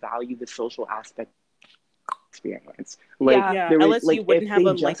didn't value the social aspect experience. Like Yeah. Yeah, there is LSU like wouldn't if have they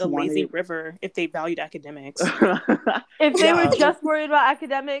a just lazy wanted river if they valued academics. If they were yeah, like just worried about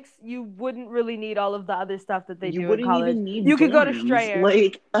academics, you wouldn't really need all of the other stuff that they you do in wouldn't college. even need You could go to dorms. Strayer.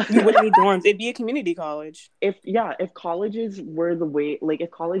 Like You wouldn't need dorms. It'd be a community college. if colleges were the way, like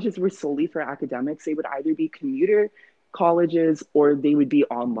if colleges were solely for academics, they would either be commuter colleges or they would be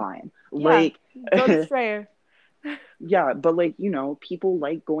online. Yeah, Like go to Strayer. yeah, but like, people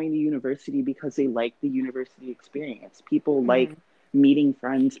like going to university because they like the university experience. People like Hmm. meeting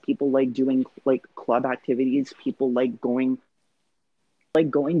friends, people like doing like club activities, people like going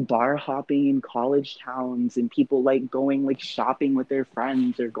bar hopping in college towns, and people like going like shopping with their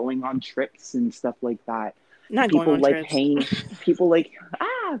friends or going on trips and stuff like that. Not going People on like trips. hanging people like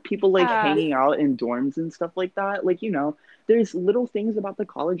people like Ah, hanging out in dorms and stuff like that. Like, there's little things about the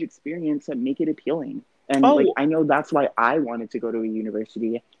college experience that make it appealing. And like Oh, I know that's why I wanted to go to a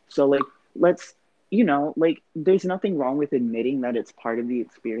university. So like let's you know, like there's nothing wrong with admitting that it's part of the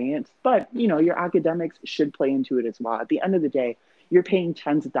experience, but you know, your academics should play into it as well. At the end of the day, you're paying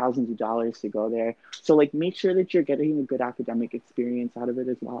tens of thousands of dollars to go there. So like make sure that you're getting a good academic experience out of it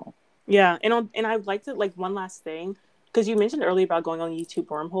as well. Yeah, and I'd like to like one last thing because you mentioned earlier about going on YouTube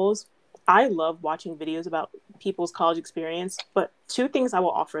wormholes. I love watching videos about people's college experience, but two things I will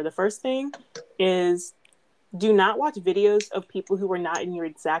offer. The first thing is do not watch videos of people who are not in your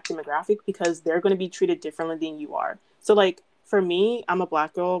exact demographic because they're going to be treated differently than you are. So like for me, I'm a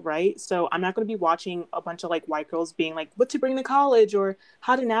black girl, right? So I'm not going to be watching a bunch of like white girls being like what to bring to college or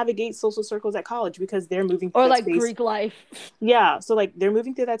how to navigate social circles at college because they're moving through Or that like space. Greek life. Yeah, so like they're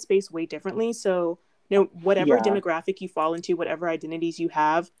moving through that space way differently. So, you know, whatever Yeah. demographic you fall into, whatever identities you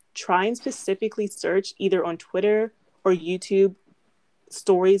have, try and specifically search either on Twitter or YouTube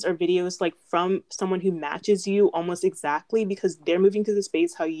stories or videos like from someone who matches you almost exactly because they're moving through the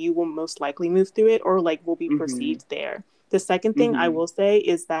space how you will most likely move through it or like will be Mm-hmm. perceived there. The second thing I Mm-hmm. will say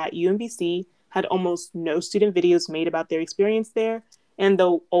is that UMBC had almost no student videos made about their experience there, and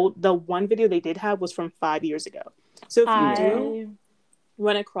the one video they did have was from 5 years ago. So if you Yeah. do I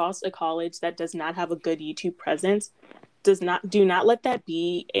run across a college that does not have a good YouTube presence, do not let that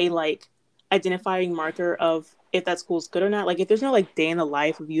be a like identifying marker of if that school's good or not. Like if there's no like day in the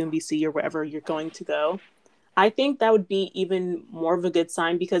life of UMBC or wherever you're going to go, I think that would be even more of a good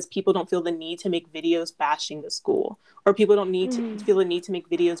sign because people don't feel the need to make videos bashing the school or people don't need to mhm. feel the need to make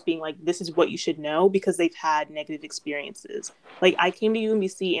videos being like this is what you should know because they've had negative experiences. Like I came to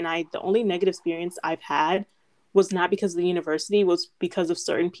UMBC and I the only negative experience I've had was not because of the university, was because of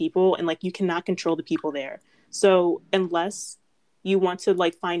certain people and like you cannot control the people there. So unless you want to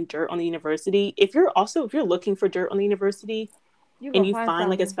like find dirt on the university, if you're looking for dirt on the university You and gonna you find find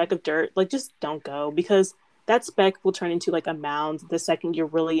like a something. speck of dirt, like just don't go because that speck will turn into like a mound the second you're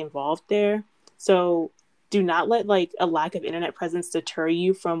really involved there. So do not let like a lack of internet presence deter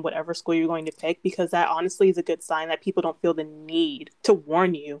you from whatever school you're going to pick because that honestly is a good sign that people don't feel the need to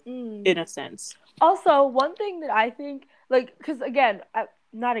warn you Mm. in a sense. Also, one thing that I think, like, because again,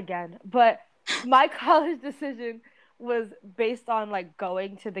 not again, but my college decision was based on like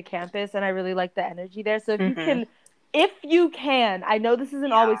going to the campus, and I really like the energy there. So Mm-hmm. if you can, I know this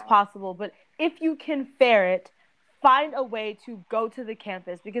isn't always Yeah. possible, but if you can fare it, find a way to go to the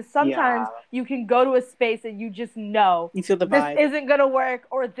campus because sometimes Yeah. you can go to a space and you just know You feel the this vibe. isn't gonna work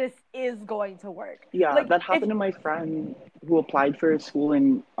or this is going to work. Yeah, Like that if happened to my friend who applied for a school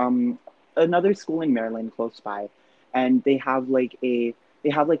in another school in Maryland close by, and they have like a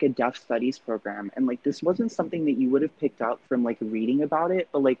deaf studies program, and like this wasn't something that you would have picked up from like reading about it,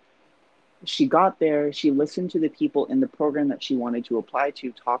 but like she got there, she listened to the people in the program that she wanted to apply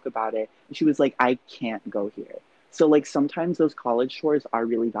to talk about it, and she was like, I can't go here. So like sometimes those college tours are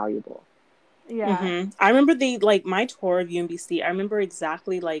really valuable. yeah. Mm-hmm. I remember the like my tour of UMBC. I remember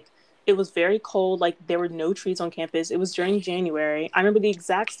exactly like it was very cold. Like there were no trees on campus. It was during January. I remember the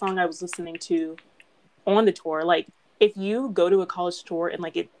exact song I was listening to on the tour. Like if you go to a college tour and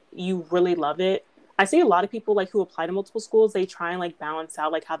like you really love it. I see a lot of people like who apply to multiple schools. They try and like balance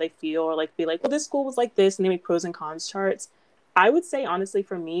out like how they feel or like be like, well, this school was like this, and they make pros and cons charts. I would say honestly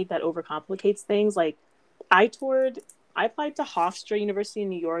for me that overcomplicates things. Like I toured I applied to Hofstra University in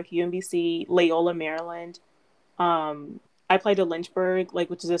New York, UMBC, Loyola, Maryland. Um, I applied to Lynchburg, like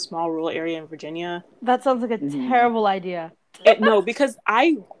which is a small rural area in Virginia. That sounds like a Hmm. terrible idea. No, because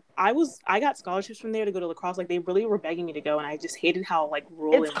I got scholarships from there to go to lacrosse. Like they really were begging me to go, and I just hated how like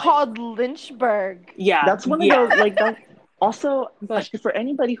rural It's and like called Lynchburg. yeah That's one of those yeah. like that. Also, But for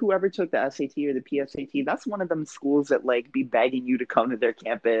anybody who ever took the SAT or the PSAT, that's one of them schools that like be begging you to come to their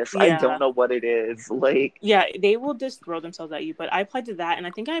campus. I don't yeah know what it is. Like, yeah, they will just throw themselves at you. But I applied to that, and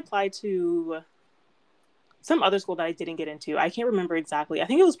I think I applied to some other school that I didn't get into. I can't remember exactly. I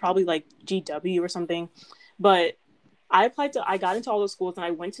think it was probably like GW or something. But I got into all those schools and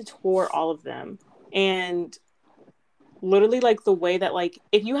I went to tour all of them. And literally like the way that like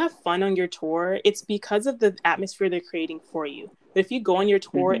if you have fun on your tour, it's because of the atmosphere they're creating for you. But if you go on your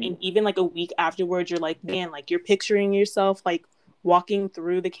tour mm-hmm, and even like a week afterwards, you're like, man, like you're picturing yourself like walking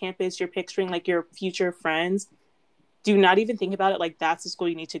through the campus, you're picturing like your future friends. Do not even think about it like that's the school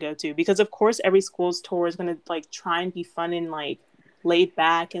you need to go to because of course every school's tour is going to like try and be fun and like laid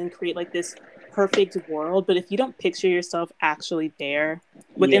back and create like this perfect world, but if you don't picture yourself actually there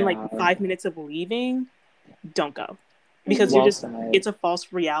within like yeah, 5 minutes of leaving, don't go because you're Mm-hmm. well just said. it's a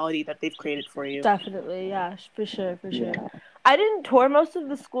false reality that they've created for you. Definitely, yeah, for sure, for sure. Yeah, I didn't tour most of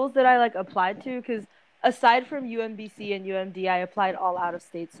the schools that I like applied to because aside from UMBC and UMD, I applied all out of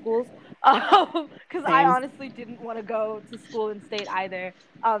state schools because I Same. honestly didn't want to go to school in state either.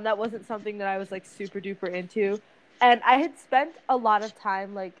 That wasn't something that I was like super duper into, and I had spent a lot of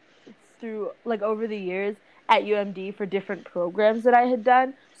time like through like over the years at UMD for different programs that I had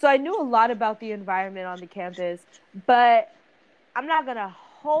done, so I knew a lot about the environment on the campus, but I'm not gonna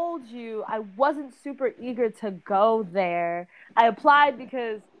hold you. I wasn't super eager to go there. I applied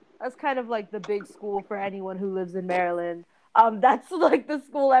because that's kind of like the big school for anyone who lives in Maryland. That's like the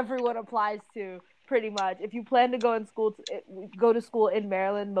school everyone applies to, pretty much. If you plan to go to school in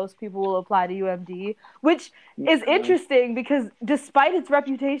Maryland, most people will apply to UMD, which is Yeah. interesting because despite its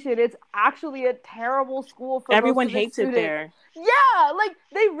reputation, it's actually a terrible school for most Everyone of its hates it students. there. Yeah, like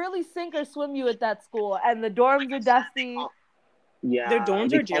they really sink or swim you at that school, and the dorms are dusty. Their Yeah,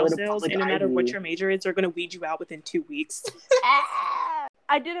 dorms they are call jail it a cells, public and no matter what Ivy. your major is, they're gonna weed you out within 2 weeks.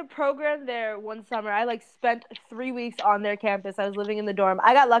 I did a program there one summer. I like spent 3 weeks on their campus. I was living in the dorm.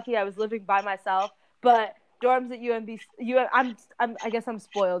 I got lucky. I was living by myself, but dorms at UMBC. I guess I'm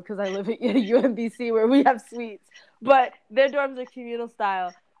spoiled because I live at UMBC where we have suites. But their dorms are communal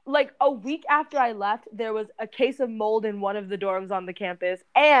style. Like a week after I left, there was a case of mold in one of the dorms on the campus,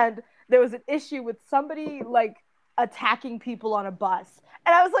 and there was an issue with somebody like attacking people on a bus.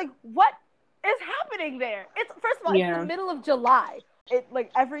 And I was like, "What is happening there?" It's first of all, it's the Yeah, middle of July. It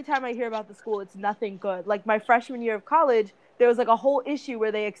like every time I hear about the school, it's nothing good. Like my freshman year of college, there was like a whole issue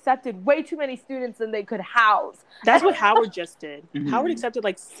where they accepted way too many students than they could house. that's what Howard just did. Howard Mhm. accepted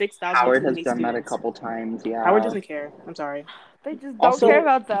like 6,000 too Howard has many done that a students. couple times. Howard Yeah. doesn't care. I'm sorry. They just don't care Also,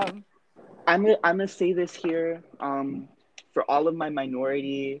 about them. I'm gonna say this here, for all of my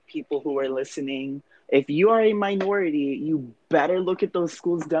minority people who are listening. If you are a minority, you better look at those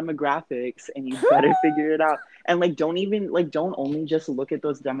schools' demographics and you better figure it out. And like, don't only just look at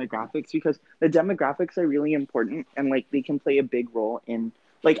those demographics, because the demographics are really important and like they can play a big role in,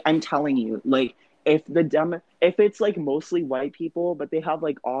 like, I'm telling you, like, if it's like mostly white people but they have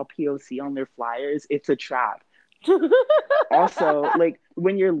like all POC on their flyers, it's a trap. Also, like,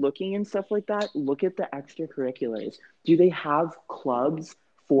 when you're looking and stuff like that, look at the extracurriculars. Do they have clubs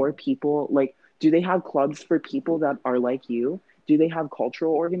for people? Like, do they have clubs for people that are like you? Do they have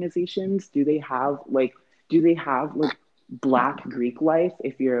cultural organizations? Do they have like Black Greek life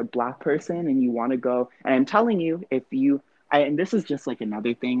if you're a Black person and you want to go? And I'm telling you, and this is just like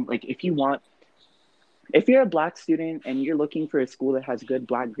another thing, like, if you're a Black student and you're looking for a school that has good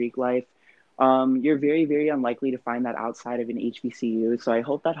Black Greek life, you're very, very unlikely to find that outside of an HBCU. So I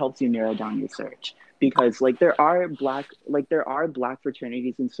hope that helps you narrow down your search, because like there are Black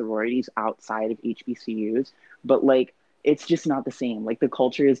fraternities and sororities outside of HBCUs, but like it's just not the same. Like the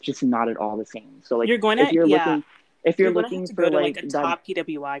culture is just not at all the same. So like You're going if to, you're yeah, looking if you're you're going to have looking to for go to like like a that top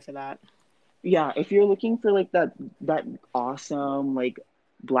PWI for that. yeah, if you're looking for like that awesome like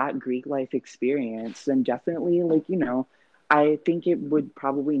Black Greek life experience, then definitely, like, I think it would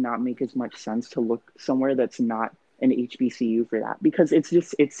probably not make as much sense to look somewhere that's not an HBCU for that, because it's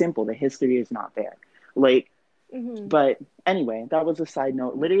simple. The history is not there. Like, Mm-hmm. but anyway, that was a side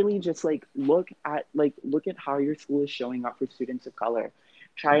note. Literally just like look at how your school is showing up for students of color.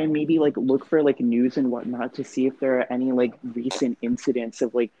 Try and maybe like look for like news and whatnot to see if there are any like recent incidents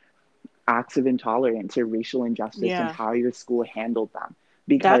of like acts of intolerance or racial injustice and Yeah, how your school handled them,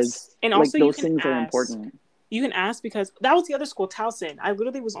 because and like also you those can things are ask. important. You can ask because that was the other school, Towson. I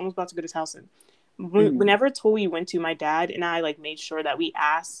literally was almost about to go to Towson. Mm-hmm. Whenever school we went to, my dad and I like made sure that we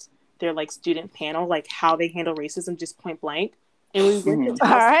asked their like student panel like how they handle racism, just point blank. And when we went to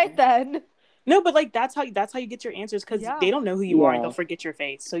Mm-hmm. All right Towson, then. no, but like that's how you get your answers, because Yeah, they don't know who you are and they'll Yeah. forget your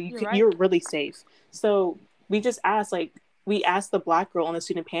face. So you're right. you're really safe. So we asked the Black girl on the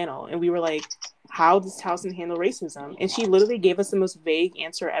student panel, and we were like, "How does Towson handle racism?" And she literally gave us the most vague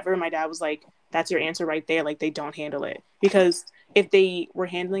answer ever. My dad was like, "That's your answer right there. Like they don't handle it, because if they were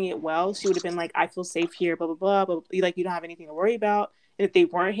handling it well, she would have been like, I feel safe here, blah blah blah, but like you don't have anything to worry about." And if they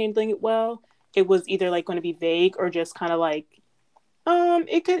weren't handling it well, it was either like going to be vague or just kind of like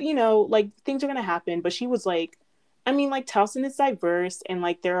it could, like things are gonna happen. But she was like, I mean, like Towson is diverse and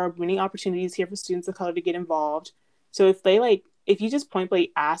like there are many opportunities here for students of color to get involved. So if you just point blank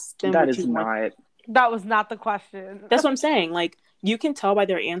ask them That what is you want, not. That was not the question. that's what I'm saying. Like you can tell by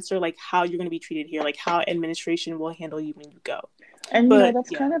their answer like how you're gonna be treated here, like how administration will handle you when you go. And But that's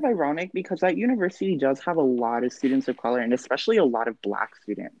yeah, kind of ironic because that university does have a lot of students of color, and especially a lot of Black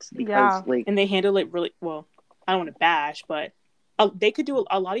students, because Yeah. like and they handle it really well. I don't want to bash, but they could do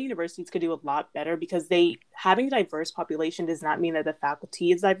a lot of universities could do a lot better because they having a diverse population does not mean that the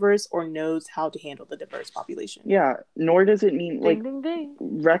faculty is diverse or knows how to handle the diverse population. Yeah, nor does it mean like Ding, ding,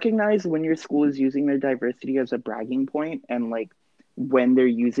 ding. recognize when your school is using their diversity as a bragging point, and like when they're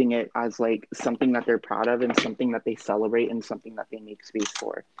using it as like something that they're proud of and something that they celebrate and something that they make space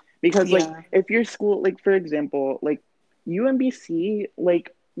for. Because like Yeah. if your school, like for example, like UMBC,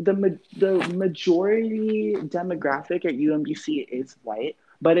 like the majority demographic at UMBC is white,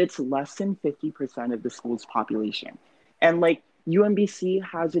 but it's less than 50% of the school's population. And like UMBC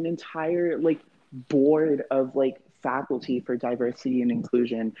has an entire like board of like faculty for diversity and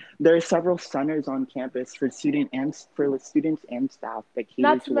inclusion. There are several centers on campus for students and staff that cater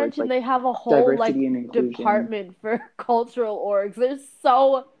Not to towards mention like they have a whole like diversity and inclusion. department for cultural orgs. There's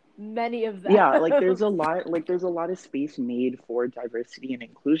so many of them. Yeah, like there's a lot of space made for diversity and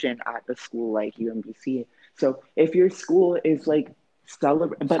inclusion at a school like UMBC. So if your school is like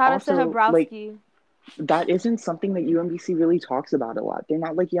celebrate, but Shout out to also like Habrowski. that isn't something that UMBC really talks about a lot. They're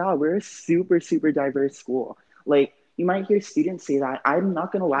not like, yeah, we're a super, super diverse school. Like you might hear students say that. I'm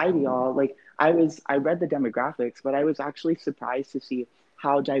not gonna lie to y'all. Like I read the demographics, but I was actually surprised to see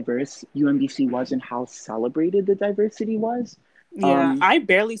how diverse UMBC was and how celebrated the diversity was. Yeah, I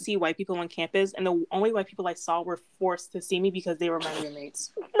barely see white people on campus, and the only white people I saw were forced to see me because they were my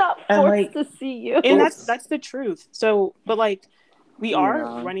roommates. Not And, forced like, to see you. And that's the truth. So, but like, we are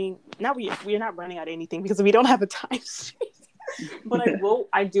Yeah. running. Not we are not running out of anything because we don't have a time sheet. But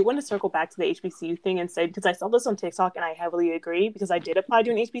I do want to circle back to the HBCU thing and say, because I saw this on TikTok and I heavily agree because I did apply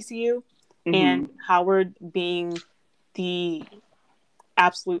to an HBCU, and Howard being the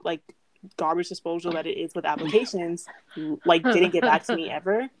absolute like garbage disposal that it is with applications, like didn't get back to me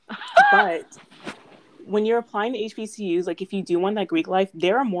ever. But when you're applying to HBCUs, like if you do want that Greek life,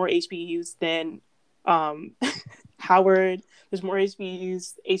 there are more HBCUs than Howard. There's more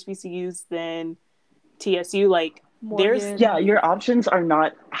HBCUs than TSU. Like there's Yeah, your options are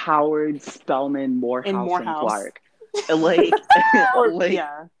not Howard, Spelman, Morehouse, and Clark. Like, or like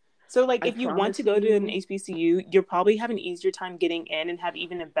yeah. So like if you want to go to an you- HBCU, you'll probably have an easier time getting in and have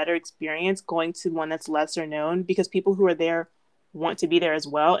even a better experience going to one that's lesser known because people who are there want to be there as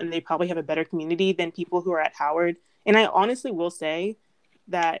well, and they probably have a better community than people who are at Howard. And I honestly will say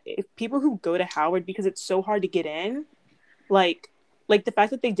that if people who go to Howard because it's so hard to get in, like the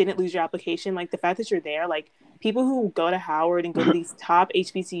fact that they didn't lose your application, like the fact that you're there, like people who go to Howard and go to these top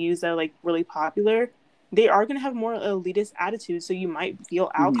HBCUs that are like really popular, they are going to have more elitist attitudes, so you might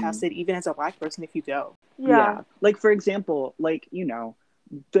feel outcasted even as a Black person if you go. Yeah. Like, for example, like, you know,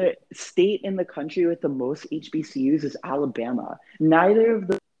 the state in the country with the most HBCUs is Alabama. Neither of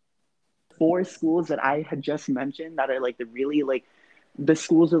the 4 schools that I had just mentioned that are like the really like the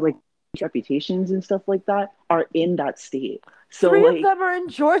schools with like reputations and stuff like that are in that state. So 3 like of them are in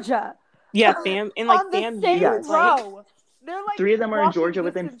Georgia. Yeah, fam, and like on the FAMU, same yes. row. They're like 3 of them are in walking Georgia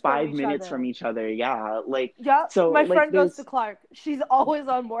within distance 5 from minutes other. from each other. Yeah, like Yeah, so my like friend goes there's to Clark. She's always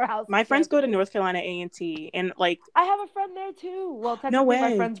on Morehouse. my friends go to campus. North Carolina A&T, and like I have a friend there too. Well, technically No way.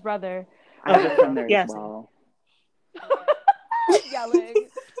 my friend's brother. I have a friend there Yes. as well. Yelling.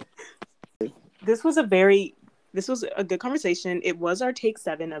 This was a good conversation. It was our take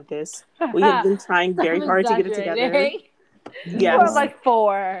 7 of this. We have been trying very I'm hard to get it together. exaggerating. Yes. More like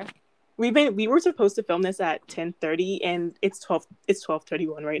 4. We were supposed to film this at 10:30 and it's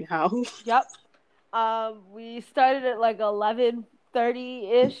 12:31 right now. Yep. We started at like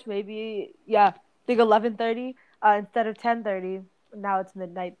 11:30-ish, maybe. Yeah, I think 11:30 instead of 10:30. Now it's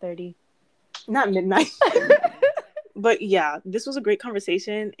midnight 30. Not midnight. But yeah, this was a great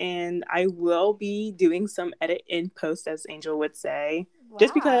conversation, and I will be doing some edit in post, as Angel would say,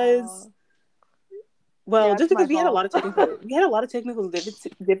 just because. Well, Yeah, just it's because my we had a fault. lot of technical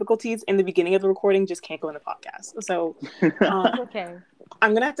difficulties in the beginning of the recording, just can't go in the podcast. So It's okay.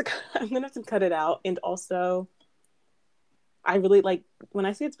 I'm gonna have to cut it out, and also, I really like when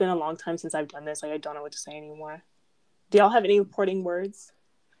I say it's been a long time since I've done this. Like I don't know what to say anymore. Do y'all have any reporting words?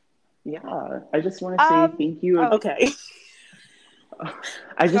 Yeah, I just want to say thank you. Okay.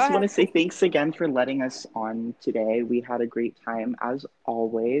 I just want to say thanks again for letting us on today. We had a great time as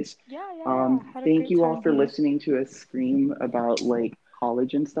always. Yeah. Had a Thank great you all time for here. listening to us scream about like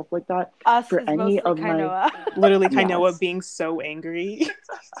college and stuff like that. Us For is any mostly of Kainoa. Literally, Kainoa Yes. being so angry.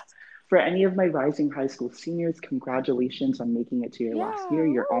 For any of my rising high school seniors, congratulations on making it to your last year.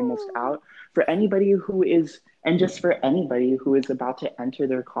 You're almost out. For anybody who is, and just for anybody who is about to enter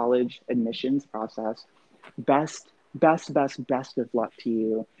their college admissions process, best of luck to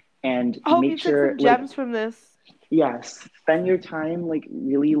you. And I hope make you sure took some gems from this. Yes, spend your time like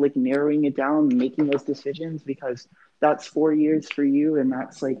really like narrowing it down, making those decisions, because that's 4 years for you, and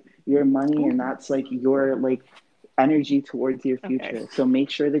that's like your money, and that's like your like energy towards your future. Okay. So make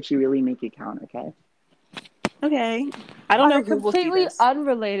sure that you really make it count, okay? Okay. I don't On know a who will see completely this.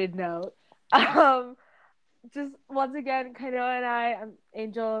 unrelated note, just once again, Kainoa and I'm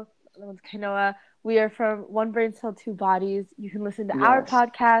Angel, that one's Kainoa. We are from One Brain Cell Two Bodies. You can listen to our Yes.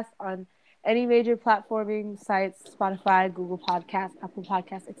 podcast on any major platforming sites: Spotify, Google Podcasts, Apple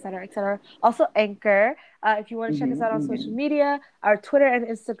Podcasts, etc., etc. Also Anchor. If you want to check us out on social media, our Twitter and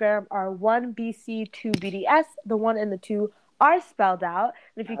Instagram are 1BC2BDS. The 1 and the 2 are spelled out.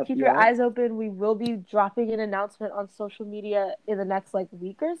 And if you keep your eyes open, we will be dropping an announcement on social media in the next like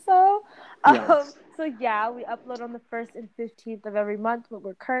week or so. Yes. So yeah, we upload on the 1st and 15th of every month, but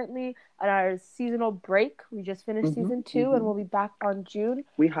we're currently on our seasonal break. We just finished season 2 and we'll be back on June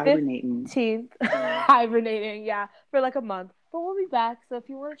We hibernating. 15th. Hibernating, yeah, for like a month. But we'll be back. So if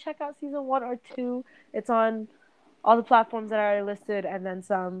you want to check out season 1 or 2, it's on all the platforms that are listed and then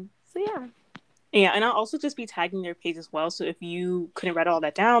some. So yeah. Yeah, and I'll also just be tagging their page as well. So if you couldn't write all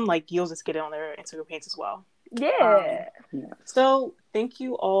that down, like you'll just get it on their Instagram page as well. Yeah. So thank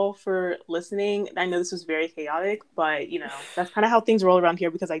you all for listening. I know this was very chaotic, but you know that's kind of how things roll around here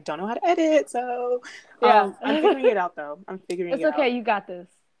because I don't know how to edit. So yeah, I'm figuring it out though. I'm figuring it out. It's okay. You got this.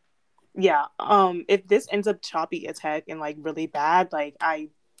 Yeah. If this ends up choppy as heck and like really bad, like I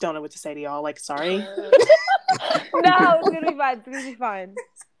don't know what to say to y'all. Like sorry. No, it's gonna be fine. It's gonna be fine.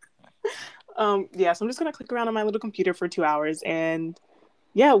 Yeah, so I'm just gonna click around on my little computer for 2 hours, and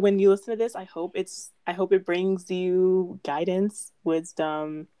yeah, when you listen to this, I hope it brings you guidance,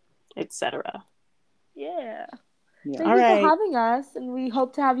 wisdom, etc. Yeah. Yeah. Thank you for having us, and we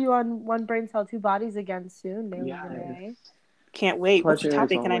hope to have you on One Brain Cell Two Bodies again soon. Yes. Can't wait. What's the Pleasure as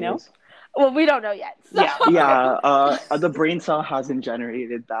topic? Can I know? always. Well, we don't know yet. So. Yeah. The brain cell hasn't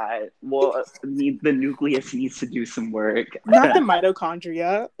generated that. Well, the nucleus needs to do some work. Not the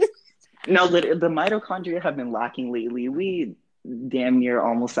mitochondria. No, the mitochondria have been lacking lately. We damn near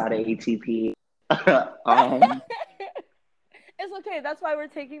almost out of ATP. It's okay. That's why we're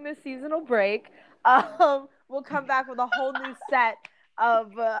taking this seasonal break. We'll come back with a whole new set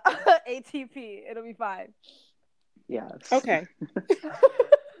of ATP. It'll be fine. Yes. Okay.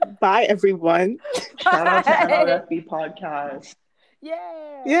 Bye, everyone. Shout out to NRFB podcast.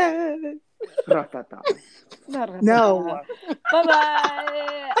 Yeah. Yeah. No.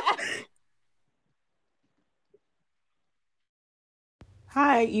 Bye-bye.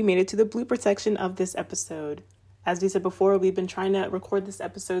 Hi, you made it to the blooper section of this episode. As we said before, we've been trying to record this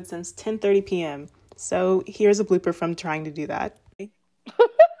episode since 10:30 p.m. So here's a blooper from trying to do that.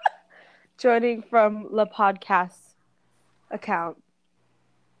 Joining from the podcast account.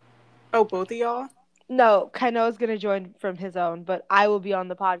 Oh, both of y'all? No, Kainoa's going to join from his own, but I will be on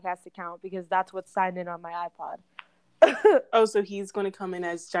the podcast account because that's what's signed in on my iPod. Oh, so he's going to come in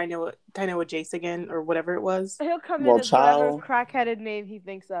as Kainoa Jace again, or whatever it was? He'll come in as whatever crackheaded name he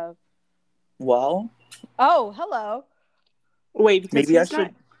thinks of. Well. Oh, hello. Wait, because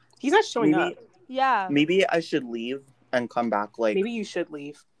he's not showing up. Yeah. Maybe I should leave and come back like... Maybe you should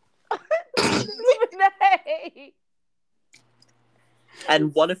leave.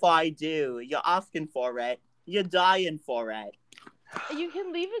 And what if I do? You're asking for it. You're dying for it. You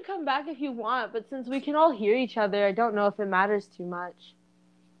can leave and come back if you want, but since we can all hear each other, I don't know if it matters too much.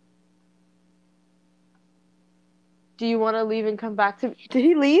 Do you want to leave and come back to... Did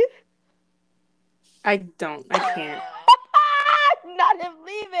he leave? I can't. Not him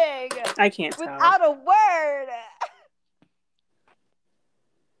leaving! I can't tell. Without a word!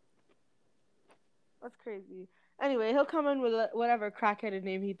 That's crazy. Anyway, he'll come in with whatever crackheaded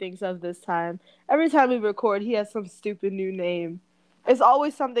name he thinks of this time. Every time we record, he has some stupid new name. It's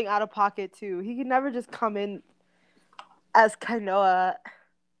always something out of pocket, too. He can never just come in as Kainoa.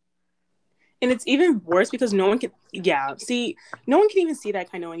 And it's even worse because no one can... Yeah, see, no one can even see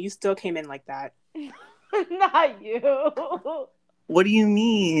that Kainoa, and you still came in like that. Not you. What do you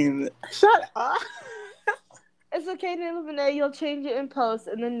mean? Shut up. It's okay, Nilabene. You'll change it in post,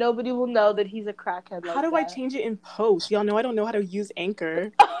 and then nobody will know that he's a crackhead. How do I change it in post? Y'all know I don't know how to use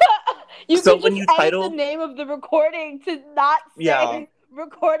Anchor. You can just edit the name of the recording to not say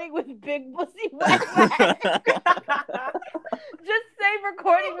recording with Big Pussy Wet Wet. Just say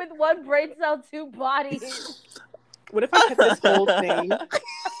recording with One Brain Cell Two Bodies. What if I cut this whole thing?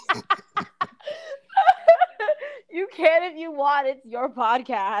 You can if you want. It's your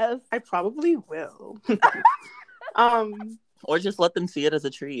podcast. I probably will. Or just let them see it as a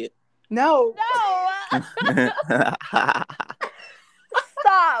treat. No.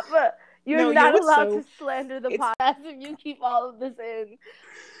 Stop. You're not allowed to slander the podcast if you keep all of this in.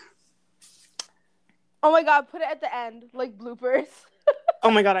 Oh my god, put it at the end, like bloopers.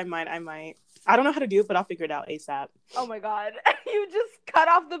 Oh my god, I might. I don't know how to do it, but I'll figure it out ASAP. Oh my god. You just cut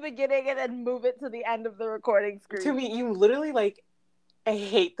off the beginning and then move it to the end of the recording screen. To me, you literally like. I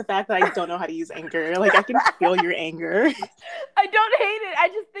hate the fact that I don't know how to use Anchor. Like, I can feel your anger. I don't hate it. I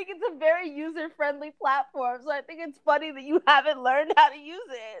just think it's a very user-friendly platform. So I think it's funny that you haven't learned how to use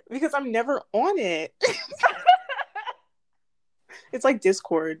it. Because I'm never on it. It's like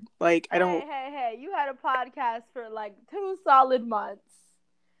Discord. Like, I don't... Hey. You had a podcast for like 2 solid months.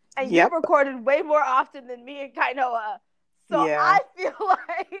 And Yep. you recorded way more often than me and Kainoa. So Yeah. I feel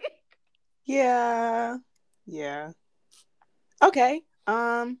like... Yeah. Okay.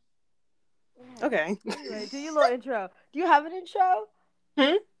 Okay. Anyway, do your little intro. Do you have an intro?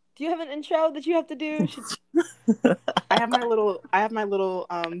 Hmm? Do you have an intro that you have to do? I have my little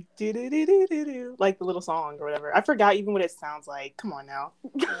do do do do do do, like the little song or whatever. I forgot even what it sounds like. Come on now.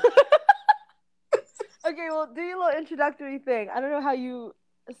 Okay, well, do your little introductory thing. I don't know how you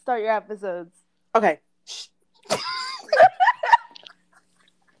start your episodes. Okay.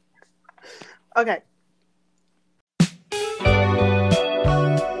 Okay.